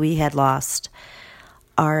 Unfortunately, we had lost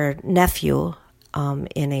our nephew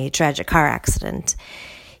in a tragic car accident.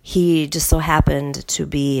 He just so happened to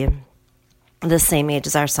be the same age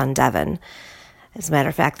as our son Devin. As a matter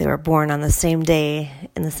of fact, they were born on the same day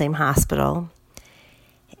in the same hospital.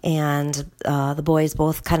 And the boys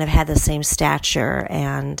both kind of had the same stature.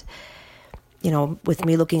 And, with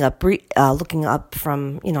me looking up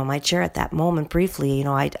from, my chair at that moment briefly,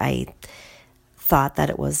 I thought that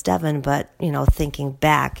it was Devin. But, thinking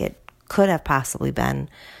back, it could have possibly been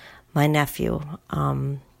my nephew.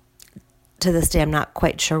 To this day, I'm not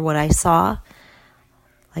quite sure what I saw.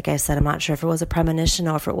 Like I said, I'm not sure if it was a premonition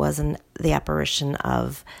or if it was the apparition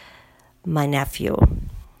of my nephew.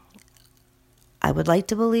 I would like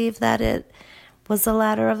to believe that it was the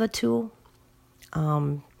latter of the two.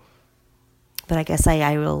 But I guess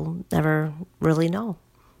I will never really know.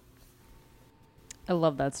 I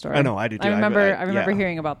love that story. I know, I do too. I remember yeah.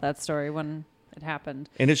 hearing about that story when it happened.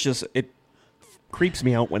 And it's just, it creeps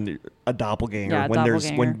me out when a doppelganger, Yeah,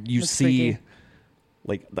 when you That's see freaky.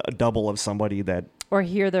 like a double of somebody that, Or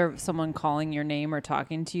hear someone calling your name or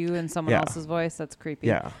talking to you in someone Yeah. else's voice. That's creepy.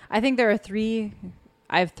 Yeah. I think I have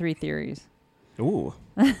three theories. ooh,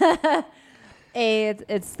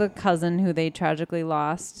 It's the cousin who they tragically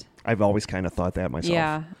lost. I've always kind of thought that myself.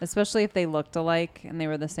 Yeah, especially if they looked alike and they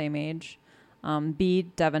were the same age. B,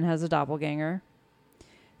 Devin has a doppelganger.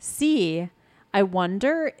 C, I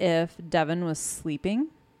wonder if Devin was sleeping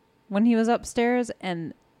when he was upstairs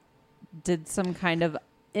and did some kind of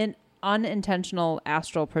unintentional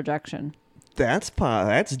astral projection. That's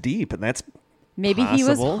deep, and that's Maybe he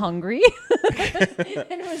was possible. hungry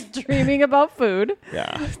and was dreaming about food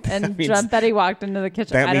Yeah. and dreamt that he walked into the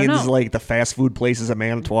kitchen. That I don't means know. like the fast food places in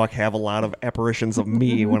Manitowoc have a lot of apparitions of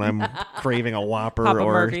me when I'm craving a Whopper Papa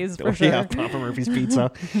or Murphy's, for yeah, sure. Papa Murphy's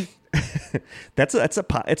pizza.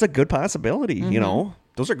 It's a good possibility. You know,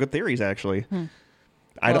 those are good theories actually.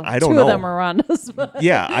 I don't two know. of them are Rhonda's. But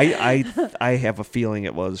Yeah, I have a feeling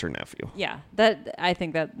it was her nephew. yeah, I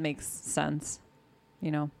think that makes sense.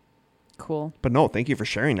 Cool. But no, thank you for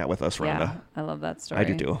sharing that with us, Rhonda. Yeah, I love that story. I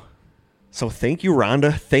do too. So thank you,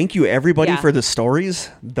 Rhonda. Thank you, everybody, Yeah. for the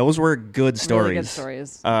stories. Those were good stories. Really good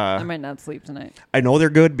stories. I might not sleep tonight. I know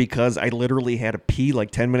they're good because I literally had to pee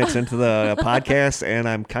like 10 minutes into the podcast, and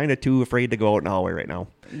I'm kind of too afraid to go out in the hallway right now.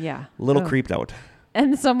 Yeah. A little Oh. creeped out.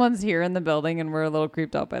 And someone's here in the building, and we're a little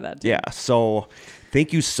creeped out by that, too. Yeah. So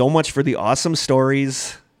thank you so much for the awesome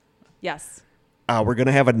stories. Yes. We're going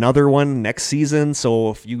to have another one next season. So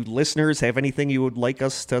if you listeners have anything you would like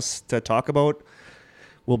us to talk about,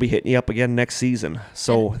 we'll be hitting you up again next season.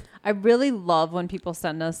 So I really love when people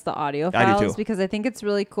send us the audio I do files too. because I think it's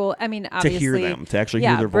really cool. I mean, to obviously, hear them, to actually yeah,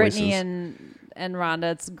 hear their Brittany voices. and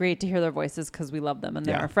Rhonda, it's great to hear their voices because we love them and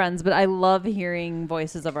they're Yeah. our friends. But I love hearing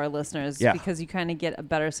voices of our listeners Yeah. because you kind of get a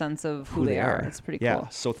better sense of who they are. It's pretty Yeah. cool.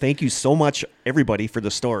 So thank you so much, everybody, for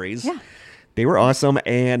the stories. Yeah. They were awesome.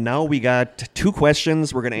 And now we got 2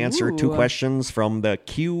 questions. We're going to answer 2 Ooh. questions from the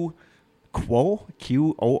QOO.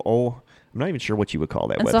 I'm not even sure what you would call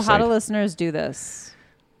that And website. so, how do listeners do this?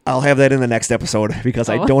 I'll have that in the next episode because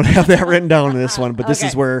I Oh. don't have that written down in this one. But this is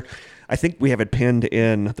Okay. where I think we have it pinned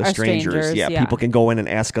in the Our strangers. strangers, Yeah, yeah. people can go in and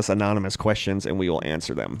ask us anonymous questions and we will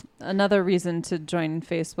answer them. Another reason to join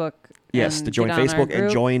Facebook. Yes, and to join get on our Facebook and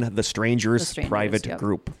group. join the strangers, The Strangers, private yep.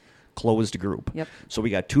 group, closed group. Yep. So we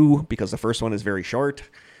got 2 because the first one is very short.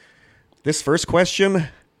 This first question,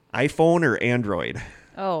 iPhone or Android?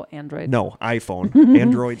 Oh, Android. No, iPhone.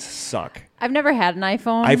 Androids suck. I've never had an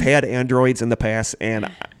iPhone. I've had Androids in the past,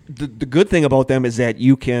 and the good thing about them is that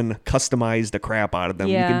you can customize the crap out of them.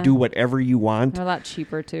 You Yeah. can do whatever you want. They're a lot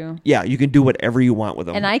cheaper too. Yeah, you can do whatever you want with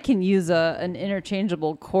them. And I can use an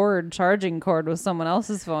interchangeable charging cord with someone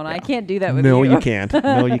else's phone. I can't do that with no, you. you can't.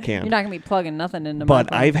 No, you can't. You're not gonna be plugging nothing into my But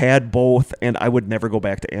phone. I've had both, and I would never go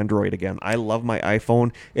back to Android again. I love my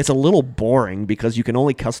iPhone. It's a little boring because you can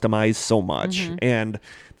only customize so much, Mm-hmm. and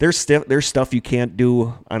there's stuff you can't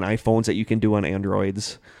do on iPhones that you can do on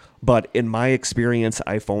Androids. But in my experience,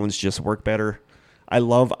 iPhones just work better. I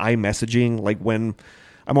love iMessaging. Like when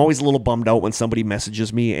I'm always a little bummed out when somebody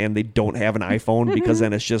messages me and they don't have an iPhone because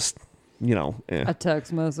then it's just, a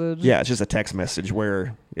text message. yeah, it's just a text message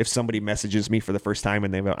where if somebody messages me for the first time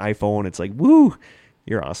and they have an iPhone, it's like, woo,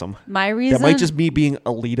 you're awesome. My reason That might just me being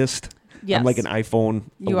elitist. Yes. I'm like an iPhone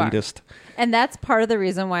You are. elitist. And that's part of the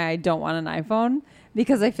reason why I don't want an iPhone,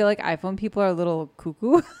 because I feel like iPhone people are a little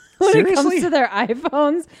cuckoo when it Seriously? comes to their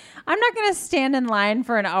iPhones. I'm not going to stand in line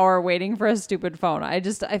for an hour waiting for a stupid phone. I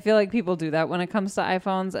feel like people do that when it comes to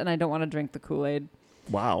iPhones, and I don't want to drink the Kool-Aid.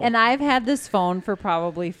 Wow. And I've had this phone for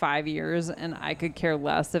probably 5 years, and I could care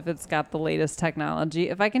less if it's got the latest technology.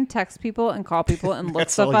 If I can text people and call people and look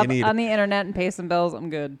That's stuff all you up need. on the internet and pay some bills, I'm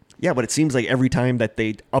good. Yeah, but it seems like every time that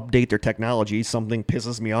they update their technology, something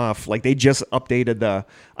pisses me off. Like they just updated the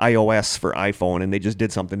iOS for iPhone and they just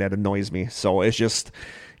did something that annoys me. So it's just,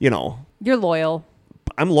 You're loyal.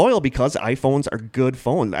 I'm loyal because iPhones are good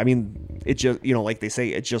phones. I mean, it just, like they say,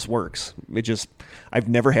 it just works. I've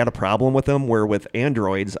never had a problem with them, where with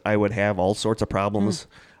Androids, I would have all sorts of problems.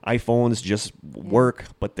 iPhones just work,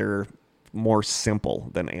 but they're more simple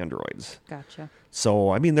than Androids. Gotcha. So,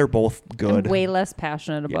 I mean, they're both good. I'm way less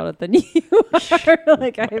passionate about it than you are.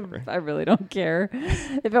 Like, I really don't care.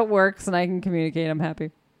 If it works and I can communicate, I'm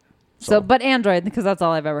happy. So, but Android, because that's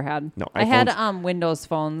all I've ever had. No, I had iPhones- Windows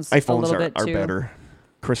phones a iPhones little are bit too. better.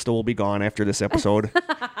 Crystal will be gone after this episode.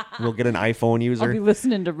 We'll get an iPhone I'll be user.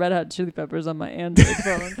 listening to Red Hot Chili Peppers on my Android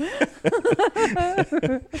phone.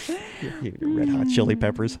 Red Hot Chili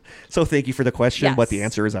Peppers. So thank you for the question, Yes. but the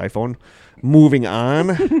answer is iPhone. Moving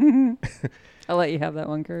on. I'll let you have that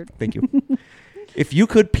one, Kurt. Thank you. If you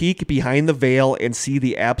could peek behind the veil and see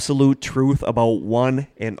the absolute truth about one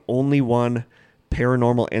and only one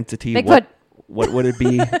paranormal entity, Bigfoot. what would it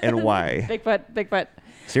be and why? Bigfoot.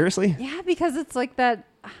 Seriously? Yeah, because it's like that.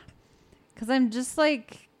 Because I'm just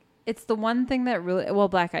like, it's the one thing that really, well,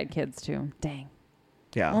 Black Eyed Kids too. Dang.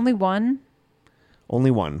 Yeah. Only one? Only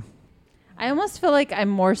one. I almost feel like I'm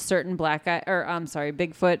more certain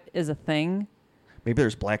Bigfoot is a thing. Maybe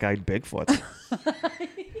there's black-eyed Bigfoot.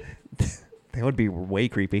 That would be way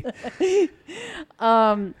creepy.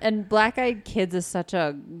 And Black Eyed Kids is such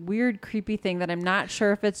a weird, creepy thing that I'm not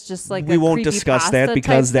sure if it's just like We a won't discuss creepypasta that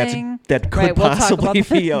because type thing. that could Right, we'll talk about possibly that.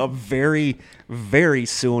 be a very, very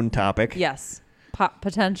soon topic. Yes,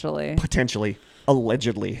 potentially, Potentially.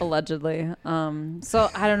 Allegedly. allegedly. So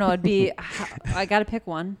I don't know. It'd be I got to pick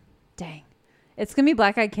one. Dang, it's gonna be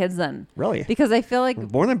Black Eyed Kids then. Really? Because I feel like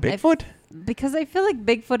More than Bigfoot? because I feel like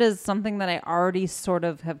Bigfoot is something that I already sort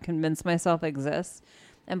of have convinced myself exists.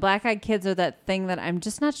 And Black Eyed Kids are that thing that I'm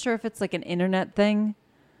just not sure if it's like an internet thing,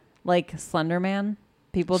 like Slender Man.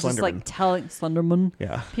 People just Slenderman. like telling Slenderman.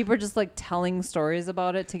 Yeah. People are just like telling stories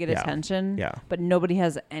about it to get Yeah. attention. Yeah. But nobody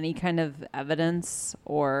has any kind of evidence,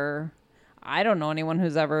 or I don't know anyone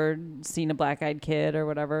who's ever seen a Black Eyed Kid or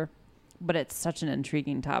whatever. But it's such an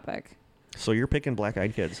intriguing topic. So you're picking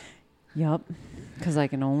black-eyed kids. Yep. Because I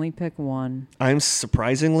can only pick one. I'm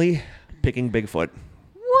surprisingly picking Bigfoot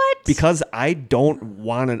What? because I don't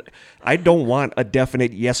want a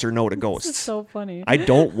definite yes or no to This is ghosts. so funny. I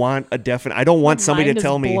don't want somebody mind to is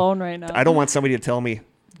tell me. blown right now. I don't want somebody to tell me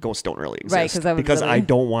ghosts don't really exist. Right, 'cause that would because I really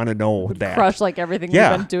don't want to know that. Crush like everything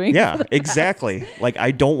yeah, we've been doing. yeah, for the exactly. Like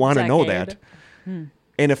I don't want to know decade. that.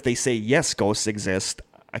 And if they say yes, ghosts exist,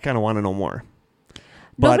 I kind of want to know more.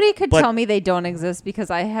 But- Nobody could but- tell me they don't exist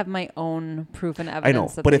because I have my own proof and evidence. I know,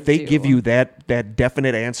 that but if they do. give you that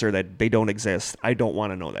definite answer that they don't exist, I don't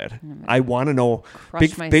want to know that. I want to know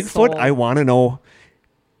Crush my Bigfoot. soul. I want to know.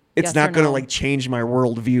 It's Yes not or going to no? like change my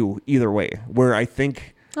worldview either way. Where I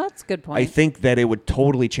think Oh, that's a good point. I think that it would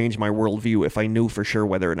totally change my worldview if I knew for sure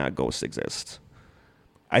whether or not ghosts exist.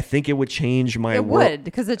 I think it would change my it world. would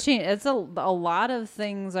because it's a lot of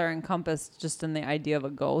things are encompassed just in the idea of a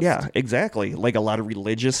ghost. Yeah, exactly. Like a lot of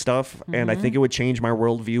religious stuff, and I think it would change my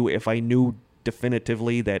worldview if I knew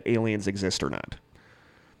definitively that aliens exist or not.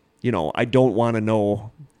 I don't want to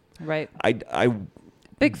know. Right. I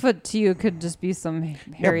Bigfoot to you could just be some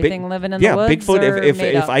hairy big- thing living in yeah, the woods. Bigfoot. or If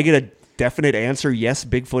made up. I get a definite answer, yes,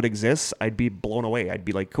 Bigfoot exists, I'd be blown away. I'd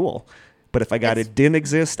be like, cool. But if I got It's- it didn't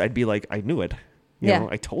exist, I'd be like, I knew it. You Yeah. know,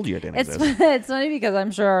 I told you it didn't It's exist. it's funny because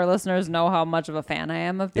I'm sure our listeners know how much of a fan I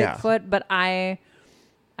am of Yeah. Bigfoot, but I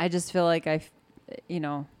just feel like you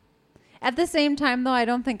know, at the same time though, I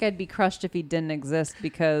don't think I'd be crushed if he didn't exist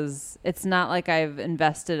because it's not like I've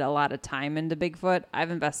invested a lot of time into Bigfoot.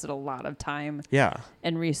 I've invested a lot of time Yeah.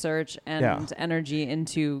 and research and Yeah. energy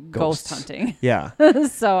into Ghosts. ghost hunting. Yeah.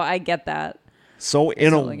 So I get that. So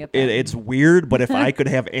in totally get that. it's weird, but if I could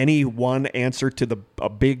have any one answer to a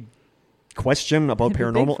big question about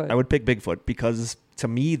paranormal, Bigfoot. I would pick Bigfoot because to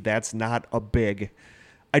me that's not a big.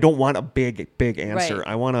 I don't want a big answer. Right.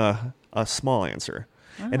 I want a small answer.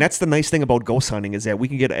 And that's the nice thing about ghost hunting is that we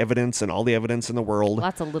can get evidence and all the evidence in the world.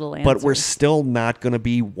 Lots of little answers. But we're still not going to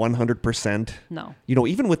be 100%. No. You know,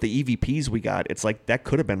 even with the EVPs we got, it's like that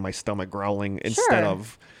could have been my stomach growling instead Sure.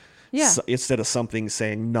 of Yeah. instead of something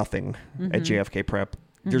saying nothing at JFK Prep.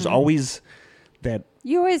 There's always that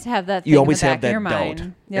You always have that thing you always in the have back of that your doubt.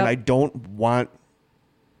 mind. And I don't want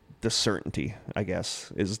the certainty, I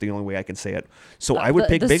guess, is the only way I can say it. So I would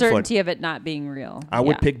pick the Bigfoot. certainty of it not being real. I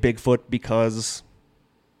would Yeah. pick Bigfoot because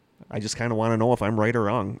I just kind of want to know if I'm right or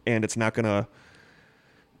wrong. And it's not going to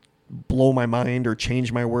blow my mind or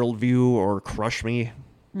change my worldview or crush me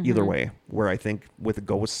either way, where I think with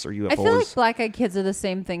ghosts or UFOs. I feel like Black Eyed Kids are the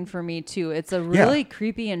same thing for me too. It's a really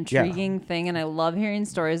creepy, intriguing thing, and I love hearing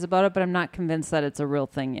stories about it. But I'm not convinced that it's a real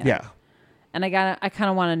thing yet. yeah. And I kind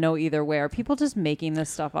of want to know either way. Are people just making this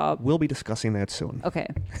stuff up? We'll be discussing that soon. Okay,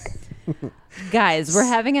 guys, we're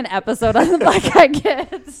having an episode on the Black Eyed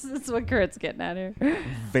Kids. That's what Kurt's getting at here.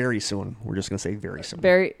 Very soon. We're just going to say very soon.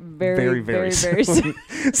 Very, very, very soon.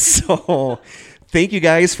 So thank you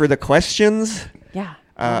guys for the questions. Yeah.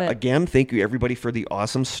 love it. Again, thank you everybody for the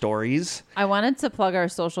awesome stories. I wanted to plug our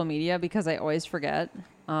social media because I always forget.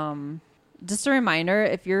 Just a reminder,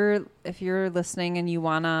 if you're listening and you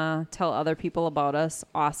want to tell other people about us,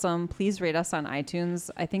 awesome. Please rate us on iTunes.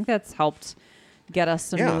 I think that's helped get us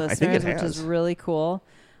some new I think it listeners, which has. is really cool.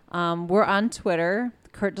 We're on Twitter.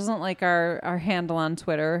 Kurt doesn't like our handle on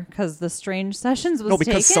Twitter because the Strange Sessions was No,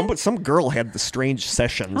 because taken. some girl had the strange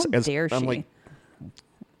sessions. How dare I'm she? like,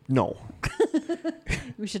 no,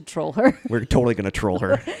 We should troll her. we're totally gonna troll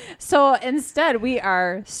her. So instead, we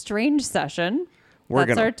are Strange Session.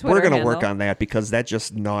 That's our Twitter we're gonna handle. work on that because that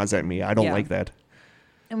just gnaws at me. I don't Yeah. like that.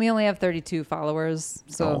 And we only have 32 followers,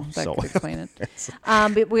 so that so- could explain it.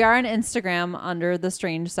 But we are on Instagram under The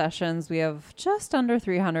Strange Sessions. We have just under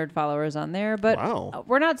 300 followers on there, but Wow.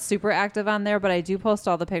 we're not super active on there, but I do post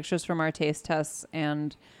all the pictures from our taste tests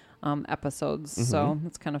and episodes, so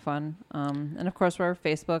it's kind of fun. And of course, we're on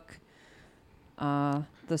Facebook,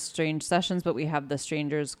 The Strange Sessions, but we have the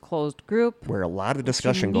Strangers closed group. Where a lot of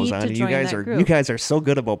discussion goes need on. to And join that you group. guys are so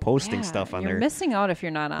good about posting Yeah, stuff on you're there. missing out if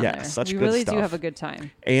you're not on Yeah, there. such we good really do stuff. have a good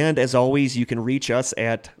time. And as always, you can reach us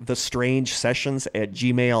at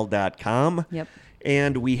thestrangesessions@gmail.com. Yep.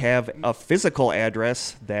 And we have a physical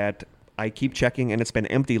address that I keep checking, and it's been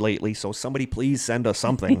empty lately. So somebody please send us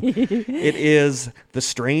something. It is The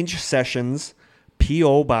Strange Sessions,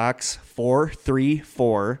 P.O. Box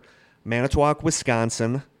 434, Manitowoc,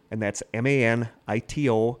 Wisconsin. And that's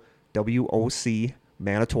MANITOWOC,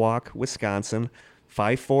 Manitowoc, Wisconsin,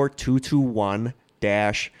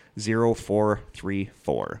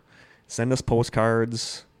 54221-0434. Send us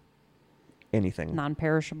postcards, anything.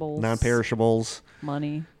 Non-perishables. Non-perishables,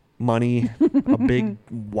 Money. money, a big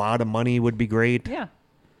wad of money would be great. Yeah.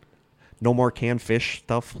 No more canned fish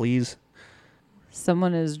stuff, please.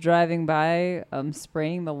 Someone is driving by,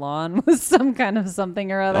 spraying the lawn with some kind of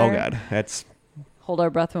something or other. Oh God, that's Hold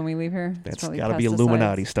our breath when we leave here. It's that's probably got to be pesticides.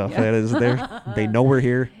 Illuminati stuff. Yeah. That is there. They know we're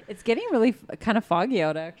here. It's getting really kind of foggy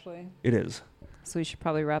out, actually. It is. So we should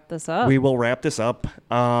probably wrap this up. We will wrap this up.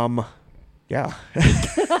 Yeah.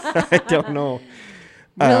 I don't know.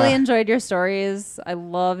 Really enjoyed your stories. I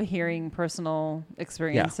love hearing personal Yeah,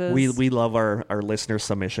 experiences. we love our listener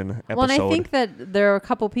submission episode. Well, and I think that there are a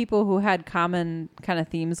couple people who had common kind of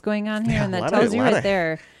themes going on here, Yeah, and a that lot tells of- you lot right of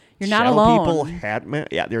there. You're not Shallow alone. People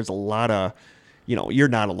yeah, there's a lot of, you're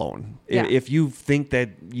not alone. Yeah. If you think that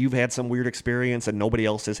you've had some weird experience and nobody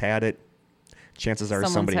else has had it, chances are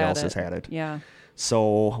Someone's somebody had else it. has had it. Yeah.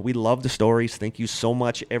 So we love the stories. Thank you so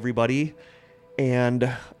much, everybody.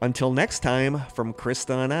 And until next time, from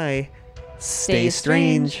Krista and I, stay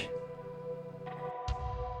strange.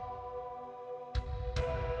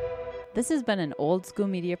 This has been an Old School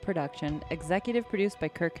Media production, executive produced by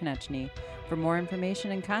Kirk Konechny. For more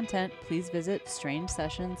information and content, please visit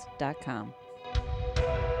strangesessions.com.